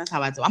do. That's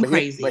how I do. I'm But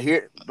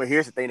crazy.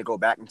 here's the thing to go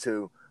back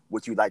into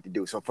what you like to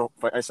do. So for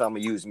instance, I'm gonna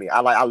use me.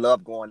 I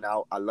love going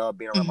out. I love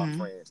being around my Mm-hmm.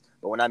 friends.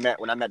 But when I met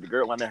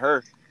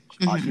her,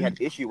 she Mm-hmm. had an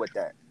issue with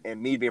that.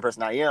 And me being the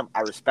person I am,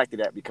 I respected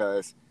that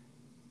because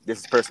this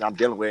is the person I'm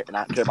dealing with, and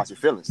I care about your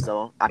feelings.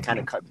 So I kind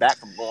of cut back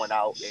from going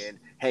out and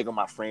hanging with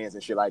my friends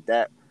and shit like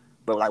that.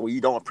 But like when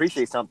you don't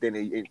appreciate something,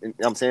 you know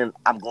what I'm saying,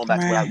 I'm going back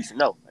to what I Right. used to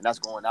know, and that's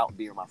going out and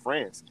being with my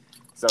friends.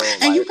 So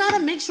And you like,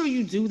 gotta make sure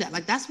you do that.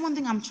 Like that's one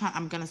thing I'm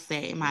gonna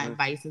say. My mm-hmm,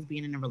 advice is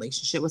being in a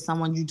relationship with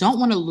someone. You don't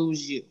want to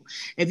lose you.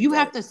 If you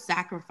have right, to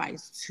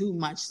sacrifice too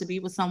much to be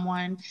with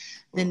someone,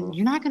 then mm-hmm,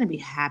 you're not gonna be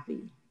happy.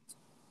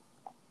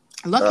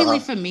 uh Luckily huh,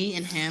 for me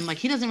and him, like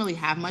he doesn't really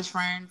have much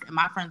friends, and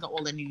my friends are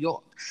all in New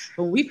York.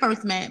 But when we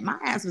first met, my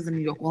ass was in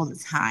New York all the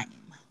time.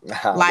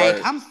 Like,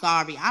 word. I'm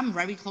sorry. I'm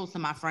very close to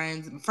my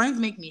friends. Friends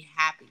make me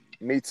happy.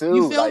 Me You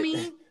too. feel Like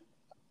me?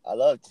 I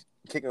love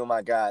kicking with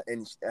my guy,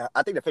 and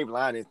I think the favorite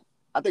line is,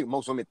 I think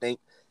most women think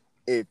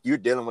if you're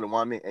dealing with a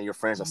woman and your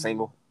friends are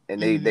single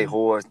and they Mm-hmm.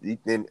 whores,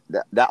 then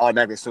that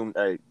automatically assume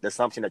the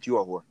assumption that you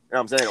are a whore. You know what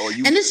I'm saying? Or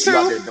And it's you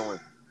out true. there doing.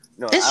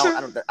 No, It's true.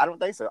 I don't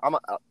think so.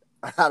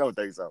 I don't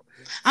think so.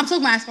 I'm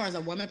talking about as far as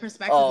a woman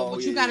perspective, but Oh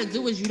what yeah, you gotta yeah,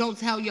 do yeah. is you don't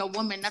tell your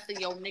woman nothing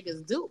your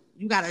niggas do.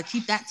 You gotta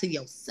keep that to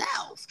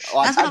yourself.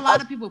 Oh, That's what a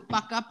lot of people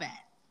fuck up at.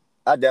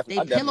 They I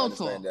definitely pillow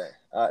understand talk.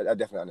 that. I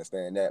definitely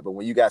understand that. But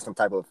when you got some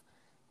type of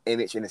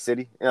image in the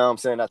city, you know what I'm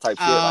saying, that type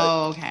shit,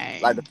 Oh,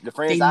 like okay. the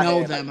friends They I know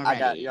had, like them I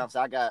got, you know what already. I'm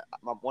saying, I got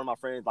one of my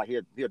friends, like he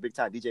a big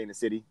time DJ in the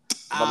city.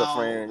 My other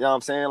friend, you Oh. know what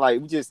I'm saying,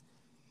 like we just,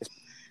 it's,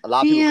 a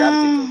lot of people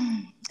gravitate to him.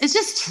 Yeah, it's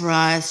just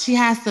trust. She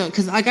has to,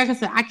 because like I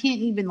said, I can't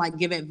even like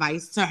give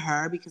advice to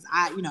her because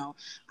I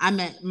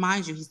met,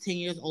 mind you, he's 10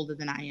 years older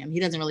than I am. He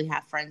doesn't really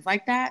have friends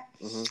like that,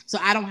 Hmm. so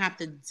I don't have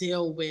to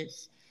deal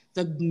with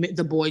the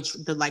boy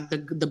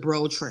the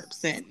bro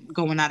trips and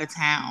going out of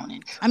town.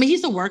 And I mean, he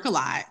used to work a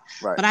lot,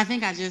 Right. but I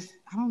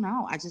don't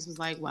know. I just was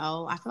like,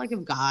 well, I feel like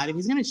if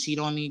he's gonna cheat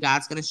on me,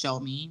 God's gonna show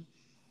me.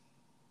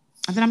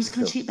 And then I'm just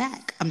gonna cheat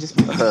back. I'm just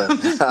playing.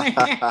 I'm just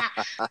playing.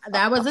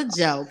 That was a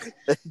joke.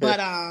 But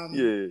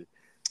Yeah.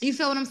 you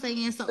feel what I'm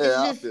saying? So it's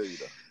Yeah, I just, feel you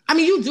though. I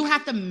mean, you do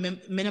have to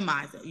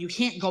minimize it. You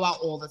can't go out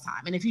all the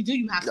time. And if you do,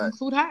 you have to Right.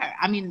 include her.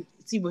 I mean,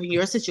 see, well,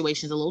 your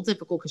situation is a little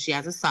difficult because she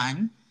has a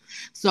son.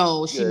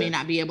 So she may Yeah.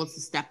 not be able to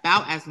step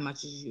out as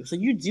much as you. So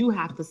you do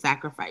have to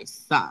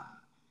sacrifice some.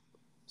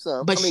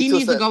 So But I mean, she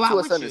needs to go to out a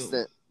with certain you.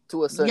 extent,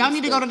 to a certain Y'all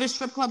need to go extent. to the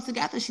strip club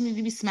together. She need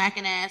to be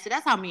smacking ass. See,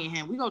 that's how me and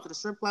him. We go to the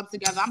strip club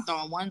together. I'm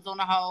throwing ones on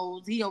the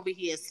hoes. He over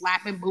here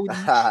slapping booty.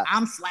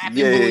 I'm slapping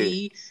Yeah.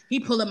 booty. He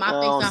pulling my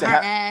face on her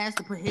ass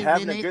to put his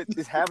in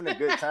it. Having a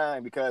good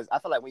time, because I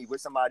feel like when you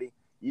with somebody,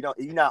 you're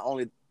not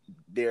only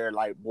their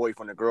like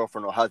boyfriend or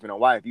girlfriend or husband or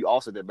wife, you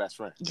also their best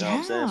friend. You know what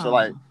I'm saying? So Yeah.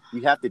 like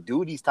you have to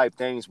do these type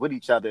things with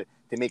each other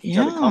to make each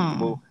other Yeah.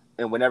 comfortable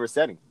in whatever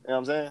setting. You know what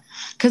I'm saying?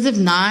 Because if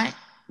not,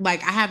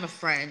 like I have a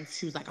friend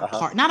who's like Uh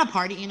huh. not a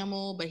party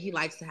animal, but he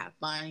likes to have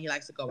fun. He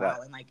likes to go Right.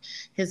 out, and like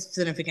his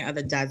significant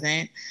other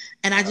doesn't.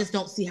 And Uh I huh. just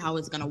don't see how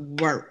it's gonna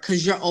work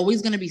because you're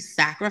always gonna be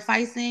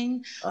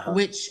sacrificing. Uh huh.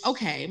 Which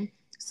okay,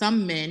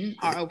 some men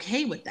are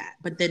okay with that,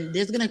 but then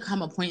there's gonna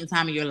come a point in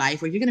time in your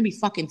life where you're gonna be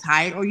fucking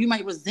tired, or you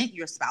might resent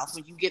your spouse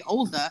when you get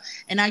older,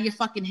 and now your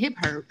fucking hip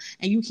hurt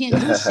and you can't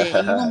do shit,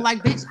 and you're gonna be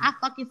like, bitch, I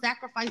fucking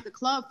sacrificed the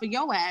club for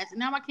your ass, and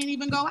now I can't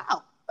even go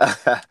out.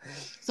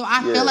 So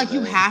I feel Yeah, like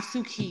you man. have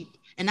to keep,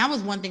 and that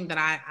was one thing that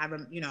I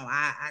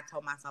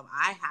told myself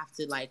I have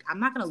to like, I'm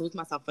not gonna lose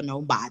myself for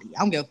nobody. I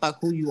don't give a fuck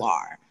who you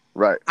are.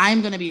 Right. I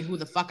am gonna be who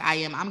the fuck I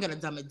am. I'm gonna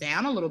dumb it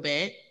down a little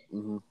bit,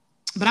 Mm-hmm.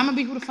 but I'm gonna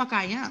be who the fuck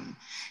I am.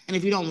 And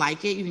if you don't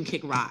like it, you can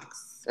kick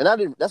rocks. And I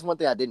didn't. That's one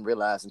thing I didn't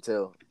realize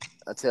until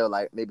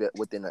like maybe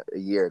within a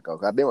year ago.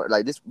 'Cause I've been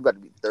like this. We about to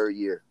be third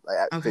year, like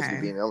officially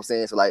Okay. being. You know what I'm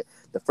saying? So like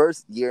the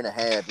first year and a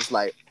half, it's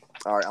like,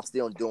 all right, I'm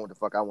still doing what the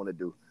fuck I want to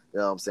do. You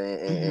know what I'm saying?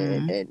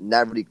 Mm-hmm. And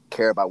not really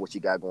care about what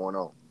you got going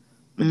on.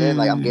 But then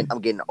like Mm. I'm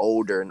getting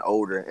older and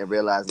older and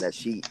realizing that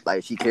she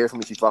cares for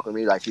me. She's fucking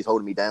with me. Like she's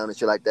holding me down and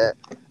shit like that.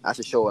 I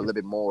should show her a little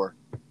bit more.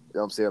 You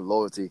know what I'm saying?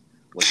 Loyalty.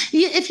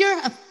 Yeah, if you're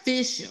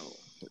official,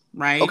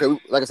 right? Okay,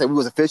 like I said, we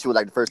was official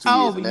like the first 2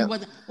 years, Oh, and you now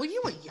wasn't. Well,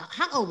 you were young.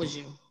 How old was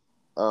you?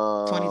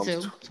 um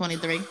 22,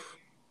 23.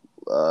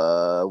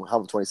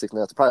 I'm 26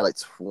 now. It's probably like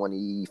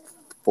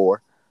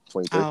 24,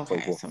 23, Oh, okay,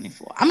 24.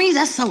 24. I mean,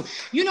 that's so,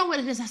 you know what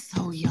it is? That's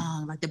so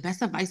young. Like, the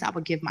best advice I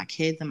would give my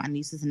kids and my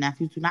nieces and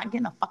nephews, do not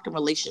get in a fucking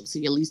relationship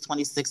till you're at least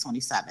 26,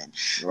 27.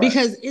 Right.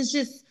 Because it's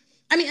just,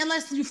 I mean,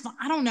 unless you,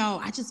 I don't know.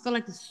 I just feel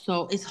like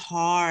it's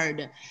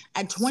hard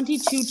at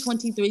 22,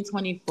 23,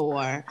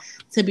 24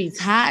 to be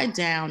tied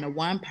down to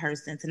one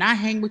person, to not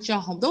hang with your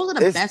home. Those are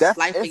the best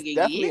life of It's your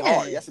definitely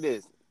hard. Yes, years. it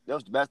is. That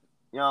was the best.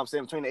 You know what I'm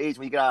saying? Between the age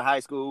when you get out of high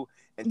school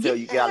until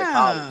you get out of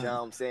college. You Yeah. know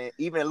what I'm saying?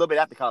 Even a little bit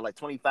after college, like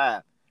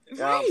 25. You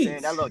know what I'm saying?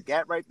 Right. That little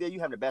gap right there, you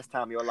have the best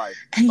time of your life.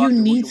 And you Fucking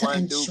who need you to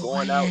want to do, enjoy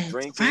going out, it.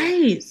 drinking,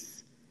 Right.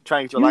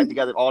 trying to get your life You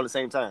together all at the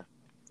same time.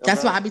 You know what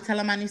That's why I'm I be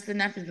telling my nieces and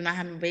nephews when I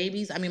have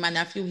babies. I mean, my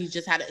nephew, he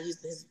just had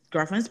his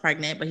girlfriend's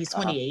pregnant, but he's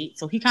saying? 28,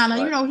 so he kind of,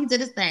 Right. he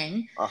did his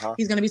thing. Uh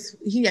He's gonna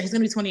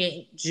be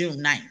 28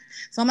 June 9th.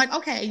 So I'm like,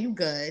 okay, you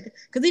good?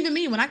 Because even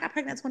me, when I got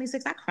pregnant at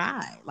 26, I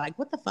cried. Like,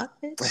 what the fuck,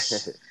 bitch?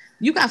 huh.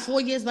 You got 4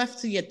 years left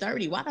to your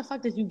 30. Why the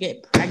fuck did you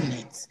get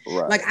pregnant?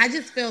 Right. Like, I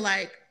just feel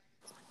like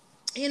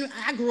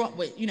I grew up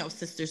with,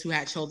 sisters who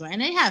had children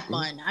and they had Mm-hmm.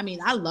 fun. I mean,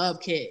 I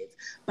love kids,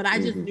 but I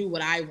just Mm-hmm. knew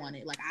what I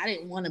wanted. Like, I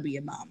didn't want to be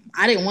a mom.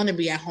 I didn't want to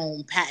be at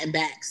home patting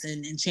backs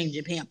and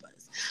changing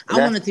Pampers. And I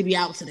that's wanted to be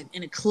out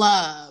in a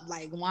club,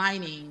 like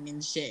whining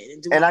and shit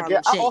and doing and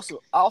Harlem Shake.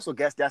 I also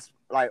guess that's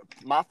like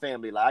my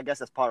family. Like I guess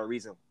that's part of the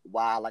reason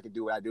why I like to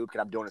do what I do because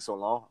I'm doing it so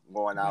long. I'm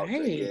going out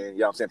drinking, Right. you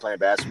know what I'm saying, playing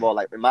basketball.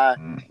 Like my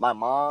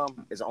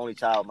mom is the only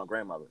child of my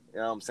grandmother. You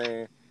know what I'm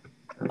saying?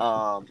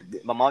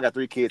 My mom got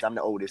 3 kids. I'm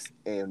the oldest,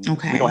 and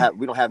Okay. we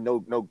don't have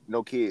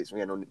no kids. We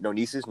have no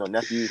nieces, no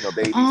nephews, no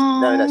babies,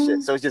 none of that shit.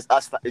 Um, So it's just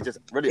us. It's just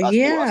really us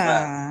four, us five.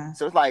 yeah.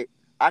 So it's like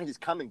I can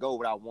just come and go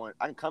what I want.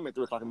 I can come in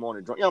 3 o'clock in the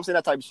morning, drunk. You know what I'm saying?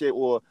 That type of shit.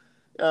 Or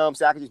you know what I'm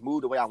saying? I can just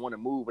move the way I want to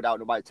move without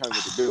nobody telling me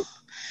what to do.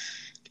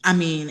 I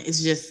mean,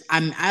 it's just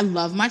I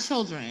love my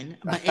children,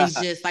 but it's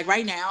just like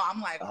right now I'm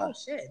like, Uh-huh. oh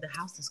shit, the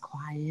house is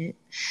quiet.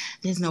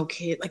 There's no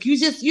kid. Like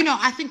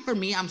I think for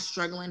me, I'm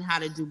struggling how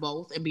to do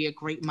both and be a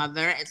great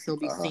mother and still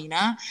be Uh-huh.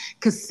 Cena.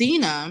 Cause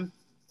Cena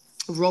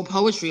wrote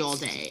poetry all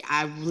day.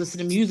 I listen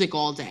to music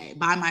all day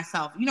by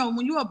myself.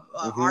 When you're a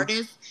Mm-hmm.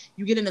 artist,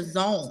 you get in a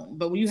zone.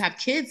 But when you have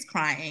kids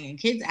crying and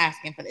kids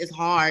asking for it, it's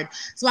hard.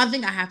 So I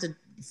think I have to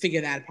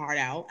figure that part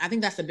out. I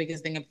think that's the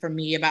biggest thing for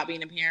me about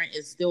being a parent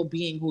is still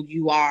being who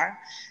you are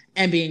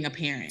and being a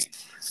parent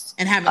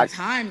and having I,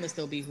 time to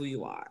still be who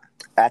you are.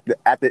 at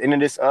the end of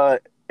this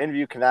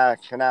interview, can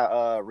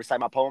I recite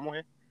my poem on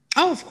here?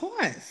 Oh, of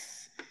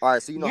course. All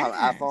right. So you know how the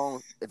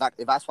iPhone, Yes.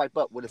 if I swipe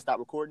up, would it stop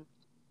recording?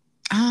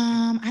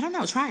 I don't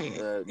know. Try it.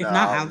 No, If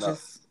not, I I'll don't know.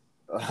 just.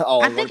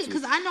 Oh, I I'm think going it to.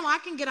 because I know I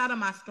can get out of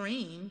my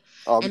screen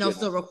Oh, we and it'll good now.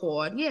 still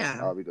record. Yeah.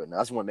 Oh, we good now.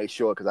 I just want to make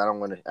sure because I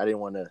didn't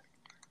want to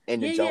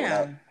end the Yeah. joint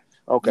without. Yeah.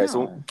 Okay,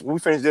 so No. when we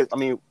finish this, I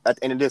mean, at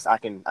the end of this, I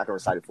can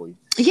recite it for you.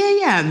 Yeah.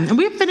 Yeah. And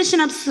we're finishing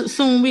up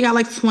soon. We got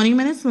like 20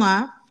 minutes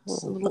left. A Well,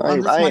 little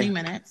under 20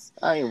 minutes.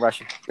 I ain't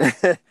rushing.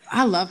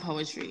 I love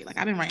poetry. Like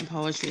I've been writing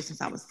poetry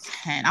since I was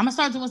 10. I'm gonna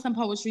start doing some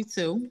poetry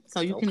too.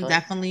 So you can Okay,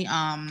 definitely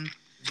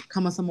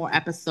come on some more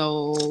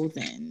episodes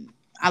and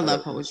I I got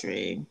love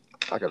poetry.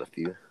 I got a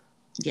few.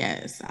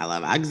 Yes, I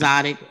love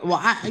exotic. Well,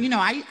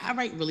 I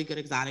write really good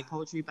exotic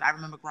poetry, but I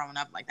remember growing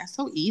up like that's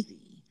so easy.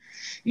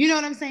 You know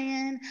what I'm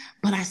saying?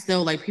 But I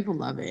still like people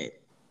love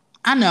it.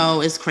 I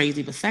know it's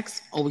crazy, but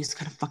sex always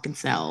kind of fucking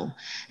sell.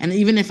 And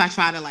even if I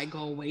try to like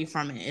go away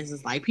from it, it's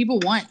just like people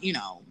want,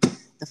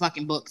 the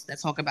fucking books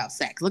that talk about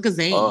sex. Look at Uh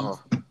Zane. huh.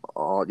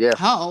 Oh yeah.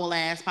 Her old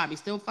ass probably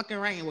still fucking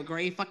writing with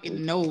gray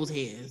fucking nose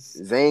hairs.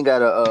 Zane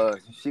got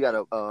she got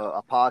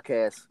a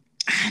podcast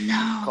I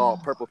called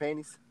know. Purple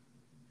Panties.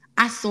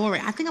 I saw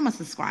it. I think I'm gonna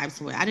subscribe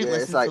to it. I didn't Yeah,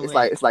 listen to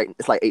it.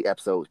 it's like 8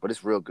 episodes, but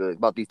it's real good. It's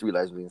about these 3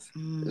 lesbians.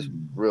 It's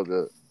Mm. real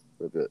good,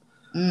 real good.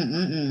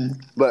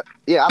 Mm-mm-mm. But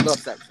yeah, I love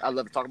sex. I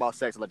love to talk about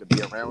sex. I love to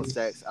be around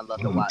sex. I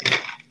love to watch.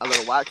 I love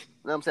to watch.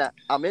 You know what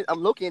I'm saying? I'm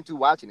looking into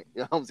watching it.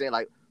 You know what I'm saying?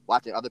 Like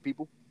watching other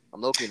people.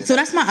 I'm looking into So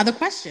that. that's my other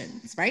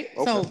questions, right?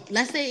 Okay. So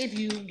let's say if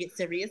you get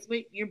serious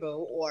with your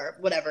boo or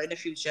whatever in the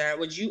future,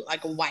 would you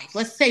like a wife?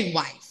 Let's say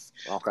wife.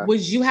 Okay.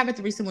 Would you have a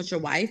threesome with your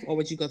wife, or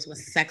would you go to a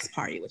sex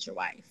party with your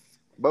wife?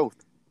 Both.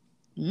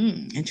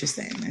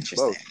 Interesting. Both.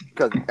 Interesting.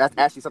 Because that's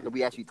actually something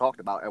we actually talked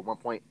about at one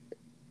point.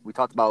 We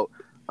talked about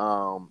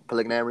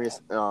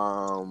polygamous.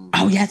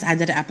 Oh yes, I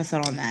did an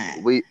episode on that.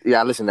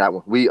 I listened to that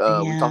one. We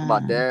talked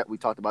about Yeah. that. We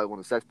talked about one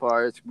of the sex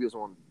parties. We was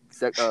on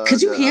sex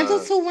Could you handle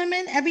 2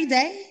 women every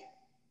day?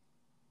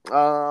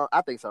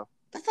 I think so.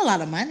 That's a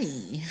lot of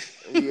money.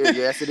 Yeah,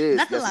 yes it is.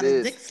 That's a Yes it lot of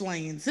is. dick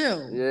slaying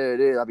too. Yeah, it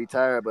is. I'll be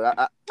tired, but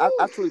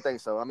I truly think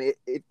so. I mean,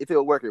 if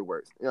it'll work, it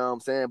works. You know what I'm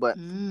saying? But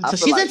I So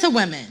feel she's like into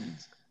women.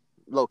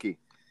 low key,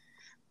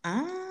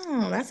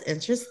 Oh, that's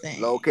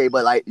interesting. low key.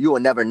 But like you will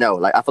never know.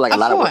 Like I feel like Of a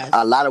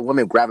course. lot of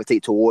women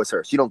gravitate towards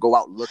her. She don't go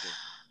out looking.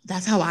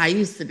 That's how I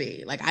used to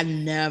be. Like I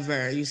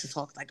never used to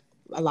talk like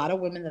a lot of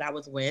women that I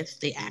was with,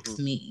 they Hmm. asked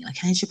me, like,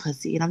 can I eat your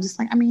pussy? And I'm just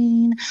like, I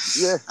mean,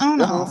 Yeah, I don't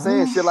that's what I'm saying.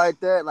 know. Shit like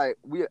that. Like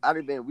we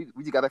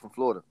just got back from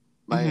Florida,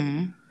 Miami.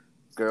 Hmm.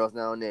 Girls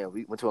down there.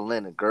 We went to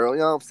Atlanta. Girl, you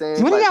know what I'm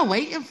saying? What are Like, y'all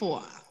waiting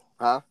for?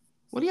 huh?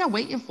 What are y'all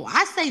waiting for?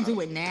 I say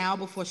do it now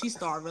before she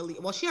start really.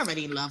 Well, she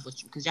already in love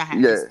with you because y'all have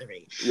Yeah,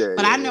 history. yeah,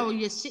 But yeah, I yeah. know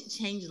your shit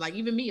changes. Like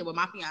even me with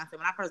my fiance,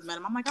 when I first met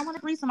him, I'm like, I want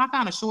to threesome. I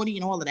found a shorty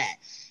and all of that.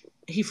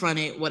 he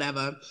fronted,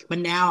 whatever. But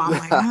now I'm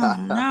like, I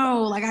don't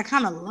know. Like, I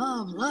kind of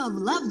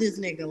love this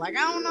nigga. Like,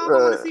 I don't know if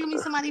I want to see him meet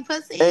somebody And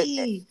pussy.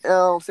 you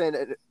know what I'm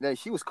saying? That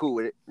she was cool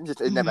with it.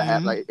 It never happened.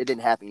 Mm-hmm. Like it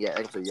didn't happen yet.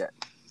 Actually, yet.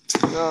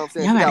 You know what I'm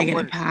saying? Y'all better get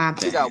it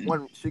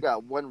popping. She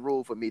got one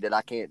rule for me that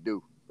I can't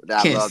do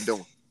that I love Kiss.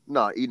 doing.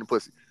 No, eating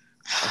pussy.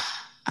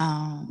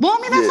 Well,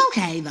 I mean, Yeah, that's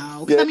okay,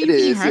 though. Because, I yeah, mean, it you can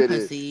eat is. her Yeah, it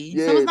is. pussy. So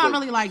Yeah, it's not but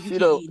really like you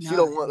can't eat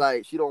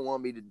nothing. she don't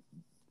want me to Do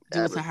it to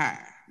ever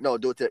her. no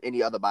do it to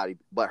any other body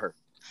but her.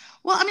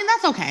 Well, I mean,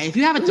 that's okay. If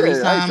you have a Yeah, I ain't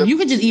threesome, you tripping.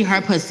 can just eat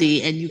her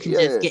pussy and you can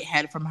just Yeah, get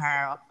head from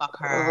her or fuck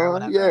her or yeah,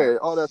 whatever.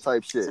 all that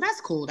type So shit.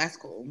 that's cool. That's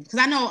cool. Because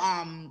I know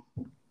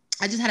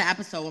I just had an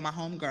episode with my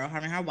homegirl, her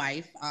and her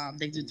wife.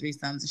 They do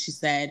threesomes, and she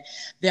said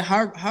that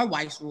her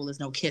wife's rule is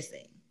no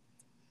kissing,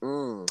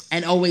 Mm.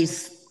 and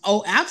always.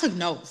 Oh, I took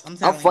notes. I'm I'm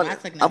telling you, funny. I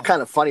took I'm notes.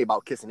 kind of funny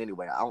about kissing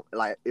anyway. I don't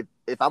like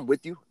if I'm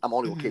with you, I'm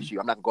only gonna Mm-hmm. kiss you.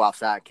 I'm not gonna go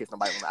outside and kiss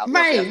nobody. You know what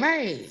I'm saying?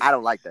 Right, right, I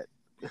don't like that.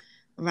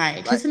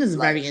 right. Kissing is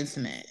Like very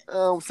intimate.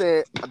 I'm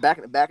saying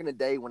back in the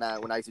day when I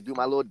used to do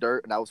my little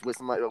dirt and I was with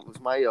somebody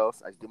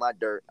else, I used to do my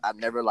dirt. I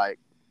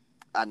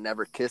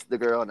never kissed the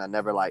girl and I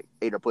never like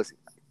ate her pussy.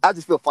 I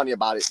just feel funny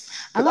about it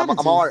A because lot of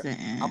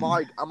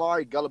dudes I'm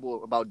already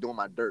gullible about doing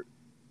my dirt.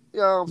 You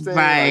know what I'm saying?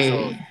 Like so.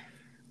 right.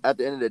 At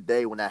the end of the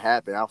day, when that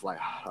happened, I was like,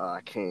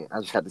 I can't.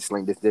 I just have to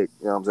sling this dick.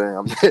 You know what I'm saying?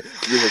 I'm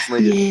just gonna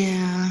sling it.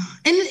 Yeah,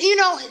 and you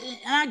know, and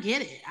I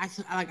get it.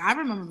 I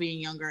remember being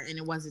younger, and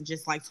it wasn't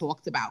just like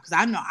talked about because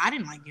I know I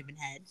didn't like giving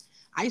head.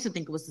 I used to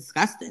think it was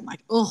disgusting.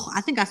 Like, oh,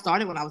 I think I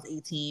started when I was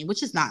 18,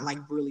 which is not like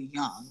really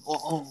young or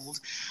old,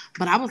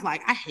 but I was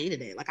like, I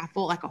hated it. Like, I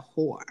felt like a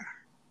whore.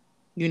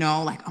 You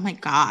know, like, oh my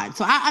god.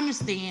 So I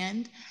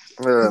understand.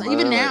 Yeah, Cause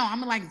even man. Like now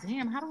I'm like,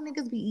 damn, how do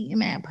niggas be eating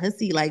mad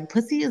pussy? Like,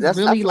 pussy is that's.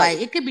 I really feel like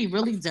like it could be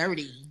really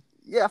dirty.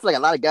 yeah, I feel like a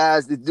lot of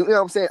guys that do. You know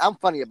what I'm saying? I'm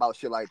funny about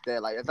shit like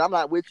that. Like if I'm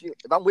not with you,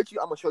 if I'm with you,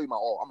 I'm gonna show you my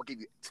all. I'm gonna give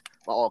you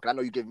my all because I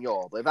know you give me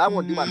all. But if I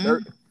want to do my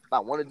dirt, Mm-hmm. if I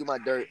want to do my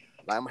dirt,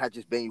 like I'm gonna have to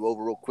just bend you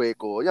over real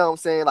quick or you know what I'm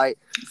saying? Like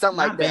something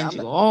like Not that. bend I'm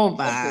not. you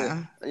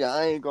over. Yeah,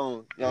 I ain't gonna.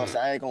 You know what I'm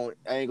saying?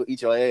 I ain't gonna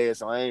eat your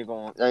ass. Or I ain't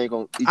gonna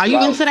eat Are you you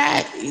out. into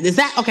that? Is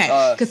that okay?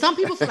 Uh. Because some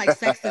people feel like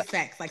sex is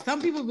sex. Like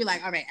some people be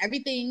like, all right,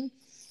 everything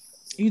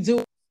you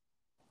do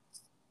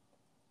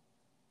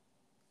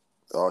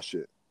Oh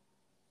shit.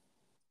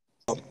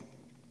 Oh, okay.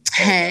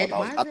 head.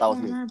 Why I is it thought it was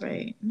on me.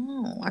 vibrate?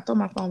 No, I thought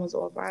my phone was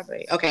on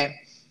vibrate. Okay.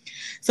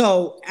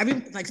 So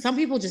some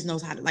people just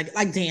knows how to like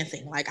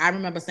dancing. Like I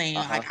remember saying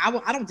Uh like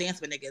huh. I don't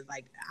dance with niggas.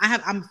 Like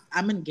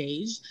I'm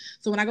engaged.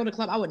 So when I go to the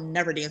club, I would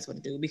never dance with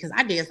a dude because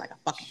I dance like a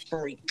fucking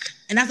freak.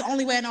 And that's the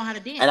only way I know how to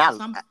And dance. So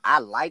some I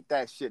like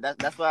that shit.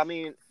 That's what I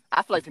mean.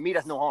 I feel like to me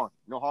that's no harm.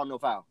 No harm, no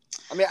foul.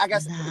 I mean, I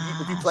guess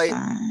if you Nah, play it,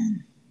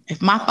 son.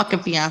 If my okay. fucking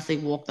fiance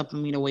walked up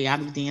on me the way I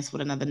be dancing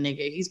with another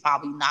nigga, he's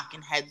probably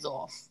knocking heads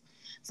off.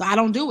 So I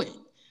don't do it.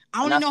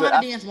 I And only know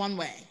how to dance one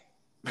way,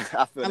 I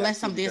feel that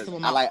unless too I'm because dancing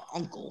with my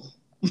uncle.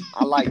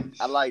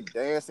 I like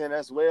dancing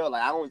as well.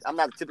 Like I'm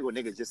not a typical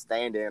nigga just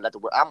stand there and let the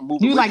work. I'm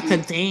moving You with like to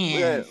you.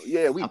 Yeah, dance.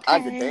 yeah. I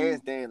like to Okay.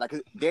 dance. Like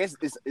 'cause dance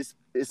is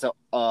it's a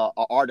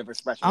art of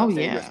expression. You know Oh what I'm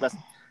saying? We yeah. express. You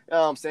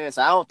know what I'm saying?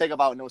 So I don't think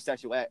about no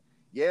sexual act.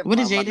 Yeah, What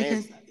is my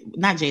man's. Jadakiss?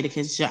 Not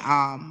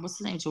Jadakiss. What's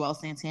his name? Joel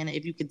Santana.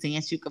 If you could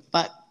dance, you could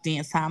fuck.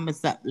 Dance time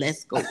is up.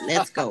 Let's go.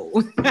 Let's go.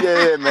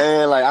 Yeah,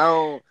 man. Like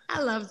I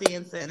love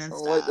dancing I and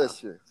don't like that stuff.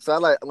 shit. So I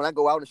like when I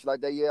go out and shit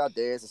like that. Yeah, I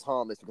dance. It's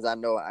harmless because I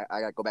know I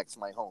gotta go back to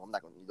my home. I'm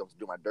not gonna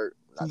do my dirt.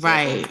 I'm just gonna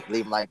Right.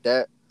 leave them like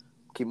that.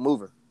 Keep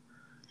moving.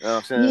 You know what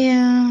I'm saying?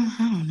 Yeah,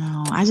 I don't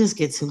know. I just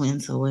get too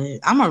into it.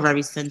 I'm a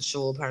very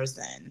sensual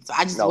person, so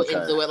I just wouldn't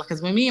Okay. do it.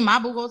 Because when me and my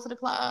boo go to the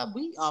club,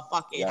 we are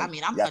fucking. Yeah, I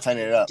mean, I'm yeah. sucking Turn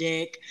it his up.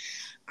 dick.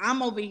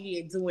 I'm over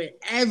here doing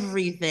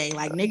everything.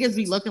 Like niggas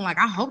be looking like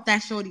I hope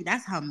that shorty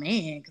that's her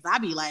man. Because I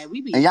be like,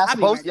 And y'all I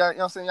be supposed, ready. y'all, you know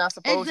what I'm saying? Y'all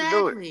supposed to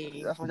do it.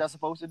 Exactly. That's what y'all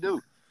supposed to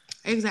do.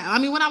 Exactly. I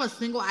mean, when I was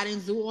single, I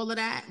didn't do all of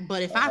that.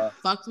 But if Uh I huh.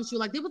 fucked with you,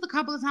 like there was a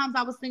couple of times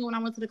I was single when I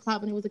went to the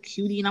club and it was a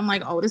cutie, and I'm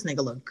like, oh, this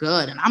nigga look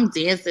good, and I'm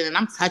dancing and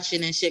I'm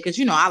touching and shit, because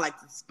you know I like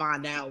to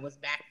find out what's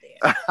back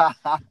there.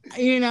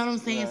 You know what I'm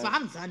saying? So Yeah.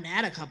 I've done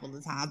that a couple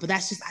of times, but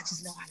that's just I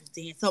just know how to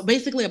dance. So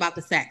basically about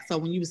the sex. So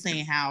when you were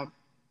saying how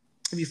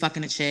if you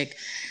fucking a chick,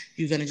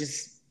 you're gonna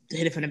just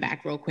hit it from the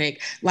back real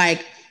quick,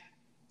 like.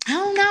 I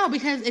don't know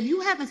because if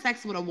you having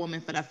sex with a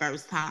woman for the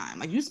first time,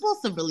 like you're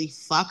supposed to really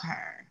fuck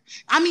her.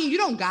 I mean, you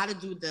don't got to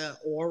do the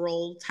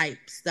oral type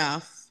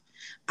stuff.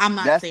 I'm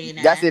not saying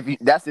that.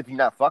 That's if you're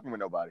not fucking with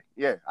nobody.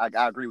 Yeah, I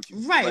agree with you.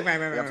 Right, But right, right, you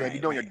know what I'm right, saying? If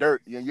you're right, doing your right.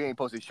 dirt, you ain't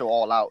supposed to show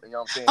all out. You know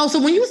what I'm saying? Oh, so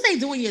when you say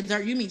doing your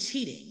dirt, you mean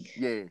cheating?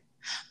 Yeah.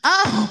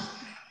 Oh.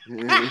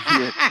 Yeah,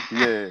 yeah,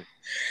 I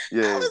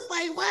yeah. was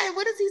like, what?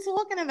 What is he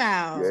talking Yeah,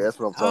 about? that's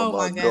what I'm talking Oh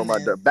my about. Doing my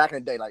goodness. dirt. Back in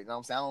the day, like you know what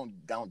I'm saying,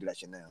 I don't do that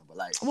shit now. But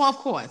like Well, of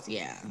course,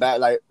 yeah. back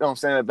like you know what I'm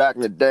saying, back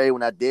in the day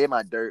when I did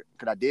my dirt,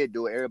 cause I did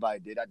do it, everybody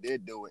did, I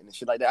did do it and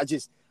shit like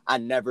that. I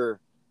never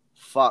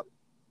fucked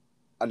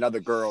another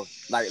girl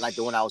like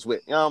the one I was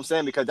with. You know what I'm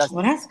saying? Because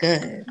Well, that's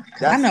good.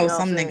 Because I that's you know know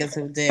what I'm some saying. niggas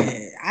who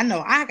did. I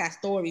know I got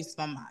stories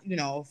from,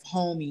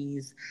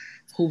 homies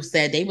who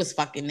said they was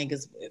fucking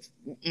niggas with,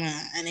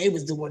 and they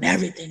was doing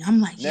everything.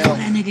 I'm like, yo, Now,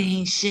 that nigga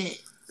ain't shit.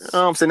 you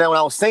know what I'm saying? Now when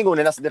I was single,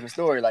 then that's a different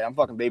story. Like I'm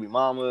fucking baby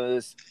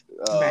mamas,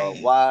 Right.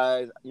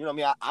 wives. You know what I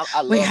mean?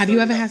 I Wait, love have you her.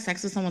 You ever know? had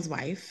sex with someone's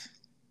wife?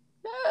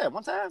 Yeah,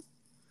 one time.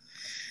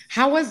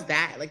 How was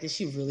that? Like, did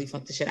she really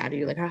fuck the shit out of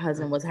you? Like, her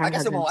I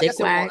guess it husband won't. I guess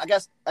it won't. dickwag?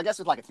 I guess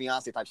it's like a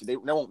fiance type shit. They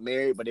won't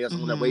marry, but they was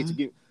on their way to Mm-hmm.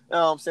 get. You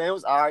know what I'm saying? It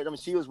was all right. I mean,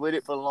 she was with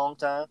it for a long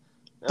time.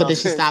 You know But what I'm then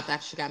she saying? stopped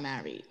after she got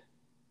married.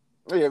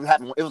 Yeah, it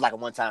happened. It was like a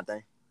one time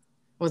thing.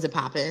 Was it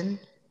popping?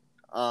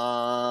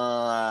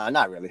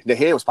 Not really. The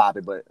head was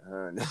popping, but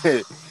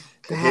the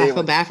God, I head feel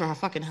was. bad for her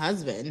fucking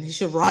husband. He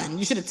should run.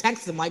 You should have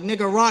texted him like,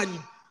 nigga, run.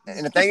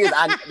 And the thing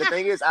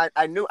is,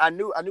 I knew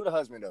the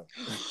husband though.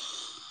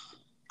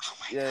 Oh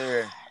my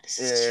Yeah, god, this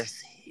is yeah,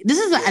 juicy. This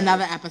is yeah,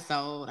 another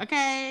episode,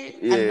 okay?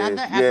 yeah,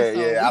 Another yeah, episode.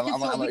 yeah.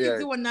 We could Yeah,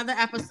 do another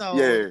episode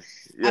yeah,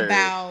 yeah.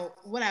 about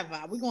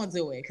whatever. We're gonna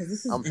do it because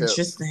this is I'm hip.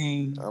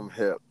 interesting. I'm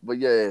hip. But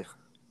yeah,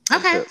 I'm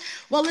Okay. hip.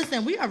 Well,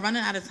 listen, we are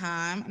running out of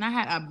time, and I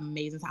had an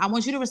amazing time. I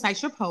want you to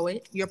recite your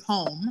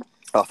poem,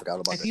 Oh, I forgot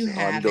about if that you shit. Let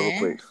me have do it real it.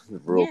 quick.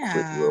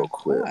 Yeah, Real of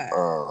quick.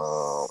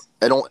 course.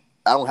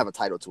 I don't have a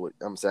title to it.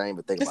 I'm saying I ain't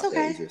even think It's about that.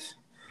 okay. It's just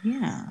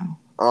Yeah.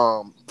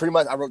 pretty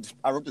much I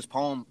wrote this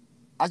poem.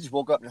 I just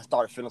woke up and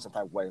started feeling some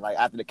type of way. Like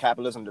after the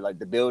capitalism,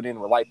 the building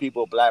with white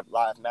people, Black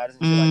Lives Matters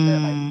and shit like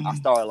that. Like I Mm,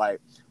 started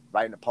like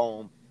writing a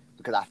poem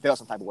because I felt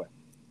some type of way.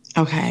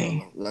 okay.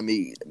 So let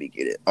me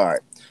get it. All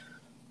right.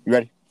 You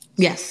ready?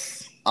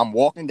 Yes. I'm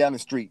walking down the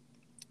street,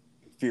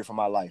 fear for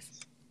my life.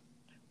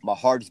 My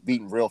heart is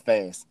beating real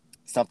fast.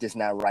 Something's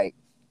not right.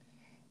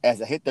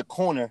 As I hit the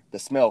corner, the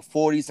smell of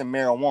 40s and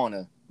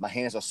marijuana, my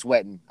hands are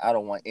sweating. I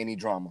don't want any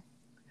drama.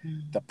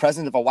 Mm. The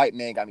presence of a white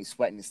man got me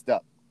sweating and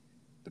stuck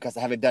because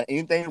I haven't done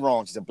anything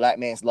wrong. Just a black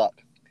man's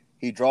luck.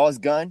 He draws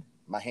gun,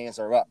 my hands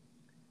are up.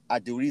 I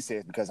do what he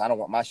says because I don't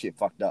want my shit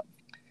fucked up.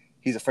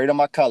 He's afraid of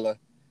my color,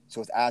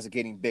 so his eyes are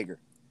getting bigger.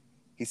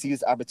 He sees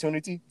the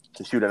opportunity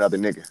to shoot another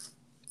nigga.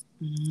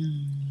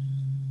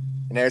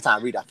 Mm. And every time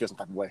I read it, I feel some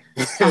type of way.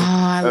 Oh,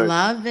 I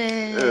love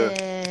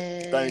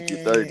Thank you,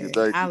 it.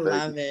 I thank you.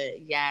 love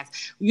it.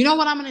 Yes. You know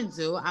what I'm gonna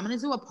do? I'm gonna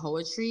do a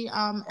poetry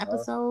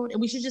episode,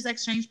 and we should just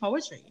exchange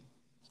poetry.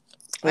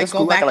 Like That's go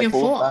cool. I got back like and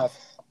 4 or 5.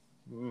 forth.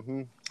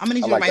 Mm-hmm. I'm gonna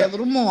need I you to like write a that.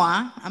 little more.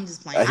 I'm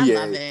just playing. I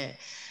love Yeah, it.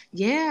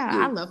 Yeah,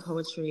 yeah. I love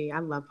poetry. I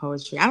love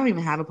poetry. I don't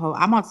even have a poem.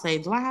 I'm about to say,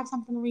 do I have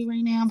something to read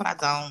right now? But I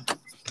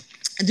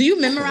don't. Do you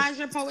memorize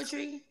your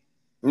poetry?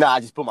 Nah, I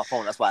just put my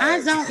phone. That's why I I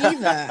asked. don't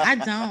either. I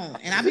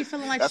don't. And I be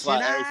feeling like, That's why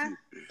should I asked I? you.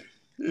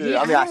 Yeah,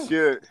 Yeah, I mean, I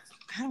should.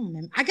 I don't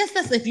remember. I guess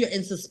that's if you're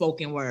into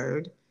spoken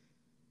word.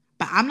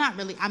 But I'm not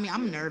really, I'm Yeah.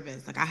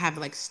 nervous. Like I have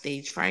like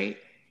stage fright.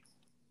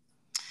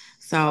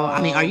 So,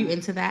 are you Um,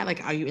 into that?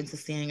 Like, are you into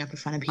standing up in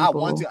front of I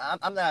want people? to.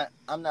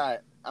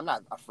 I'm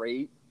not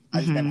afraid.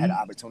 I just never had Mm-hmm.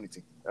 the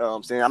opportunity. You know what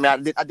I'm saying? I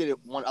mean, I did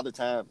it one other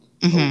time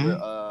over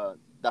Mm-hmm.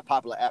 that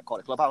popular app called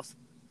the Clubhouse.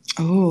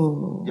 You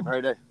Oh, ever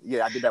heard that?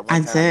 Yeah, I did that I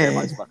one time and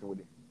everybody's did. fucking with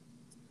it.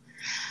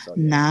 So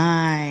yeah.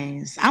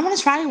 Nice. I want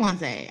to try it one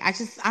day. I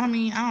don't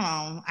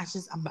know. I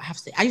have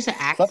to. I used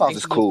to act. I Clubhouse used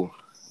is to be. cool.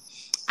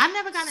 I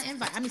never got an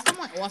invite.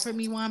 Someone offered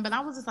me one, but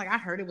I was just like, I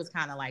heard it was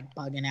kind of like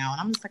bugging out,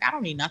 and I'm just like, I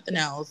don't need nothing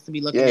else to be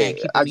looking Yeah, at,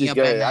 keeping me up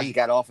at I just night.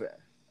 got off it.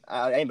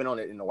 I ain't been on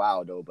it in a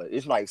while though, but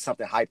it's like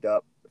something hyped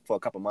up for a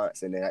couple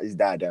months and then it just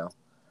died down.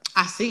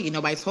 I see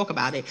nobody talk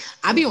about it.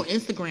 I be on Mm-hmm.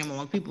 Instagram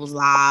on people's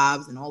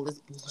lives and all this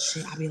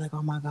bullshit. I be like,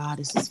 oh my god,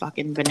 this is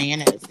fucking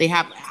bananas. They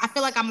have. I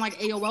feel like I'm like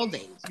AOL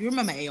days. You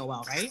remember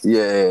AOL, right?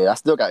 Yeah, I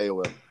still got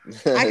AOL.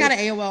 I got an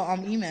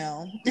AOL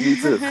email. Me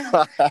too.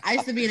 I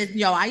used to be in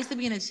I used to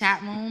be in a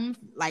chat room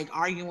like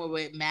arguing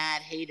with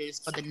mad haters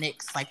for the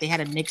Knicks. Like they had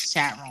a Knicks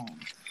chat room.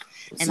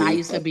 And I See,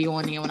 used to be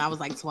on there when I was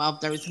like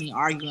 12, 13,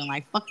 arguing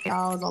like, fuck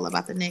y'all, it's all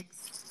about the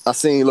Knicks. I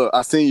seen you.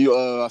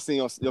 I seen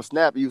your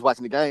snap. You was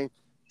watching the game.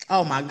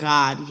 Oh my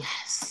God,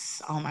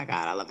 yes. Oh my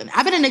God, I love it.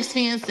 I've been a Knicks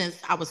fan since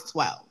I was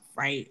 12,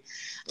 right?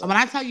 And when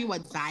I tell you a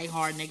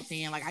diehard Knicks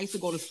fan, like I used to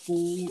go to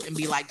school and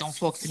be like, don't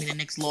talk to me, the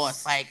Knicks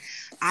lost. Like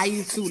I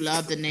used to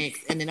love the Knicks.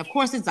 And then of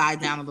course it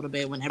died down a little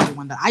bit when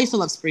everyone died. I used to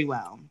love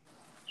Spreewell.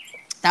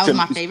 That was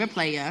my favorite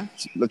player.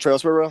 Latrell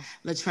Sprewell.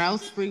 Latrell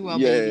Sprewell,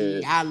 Yeah.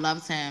 baby. I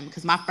loved him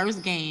because my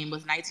first game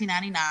was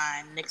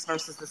 1999, Knicks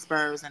versus the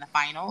Spurs in the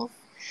finals.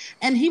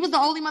 And he was the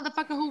only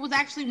motherfucker who was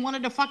actually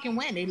wanted to fucking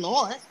win. They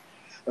lost.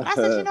 But I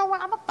said, you know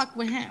what? I'm going to fuck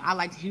with him. I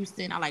liked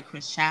Houston. I like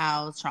Chris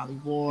Childs, Charlie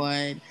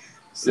Ward,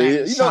 Yeah,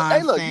 Larry you know,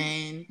 hey, look,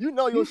 Johnson. you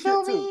know your You shit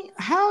feel too. me?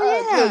 Hell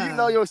Yeah, you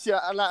know yeah. your shit.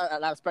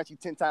 I expect you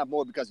 10 times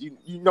more because you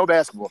know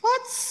basketball.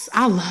 What?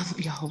 I love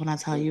when I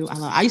tell you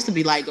I used to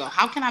be like,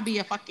 how can I be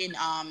a fucking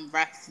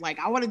ref? Like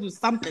I want to do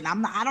something.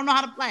 I don't know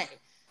how to play.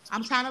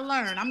 I'm trying to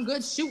learn. I'm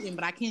good shooting,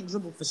 but I can't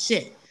dribble for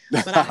shit.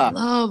 But I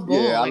love Yeah,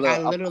 ball. Like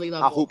I literally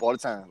love I ball. hoop all the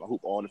time. I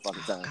hoop all the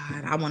fucking Oh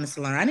time. God, I want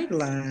to learn. I need to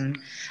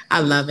learn. I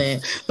love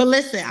it. But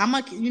listen,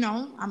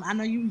 I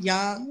know you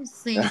young,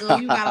 single.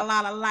 You got a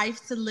lot of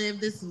life to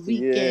live this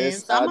weekend,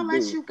 Yes, so I'm I gonna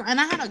let do. you go. And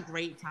I had a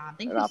great time.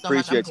 Thank And you so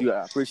much.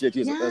 I appreciate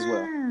you as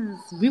well.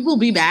 Yes, we will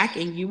be back,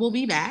 and you will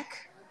be back.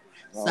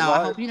 So All I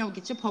right. hope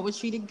get your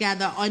poetry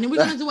together. Oh, and then we're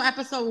gonna do an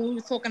episode what we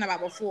were talking about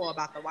before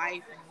about the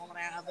wife and all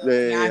that other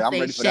Yeah, I'm fiance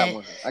ready for that shit.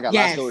 one. I got a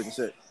lot of stories and Yes,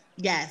 shit.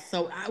 yes.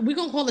 So we're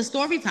gonna call it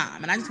story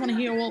time, and I just want to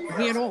hear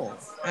it all.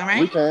 All We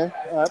right. can.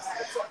 All right.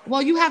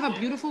 Well, you have a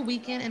beautiful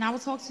weekend, and I will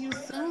talk to you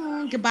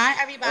soon. Goodbye,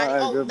 everybody. All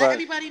right, Oh, let goodbye.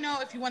 everybody know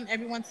if you want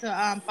everyone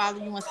to follow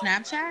you on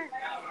Snapchat.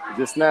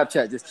 Just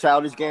Snapchat, just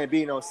Childish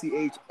Gambino,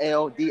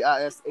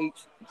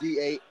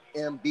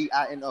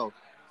 CHLDISHGAMBINO.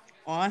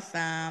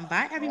 Awesome.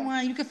 Bye, All right.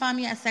 everyone. You can find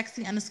me at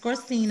sexy underscore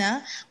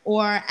Cena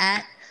or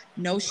at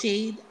no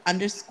shade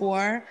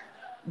underscore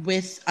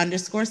with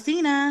underscore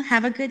Cena.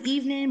 Have a good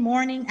evening,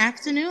 morning,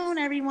 afternoon, All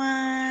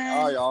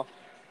everyone. right, y'all.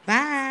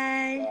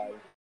 Bye. Bye.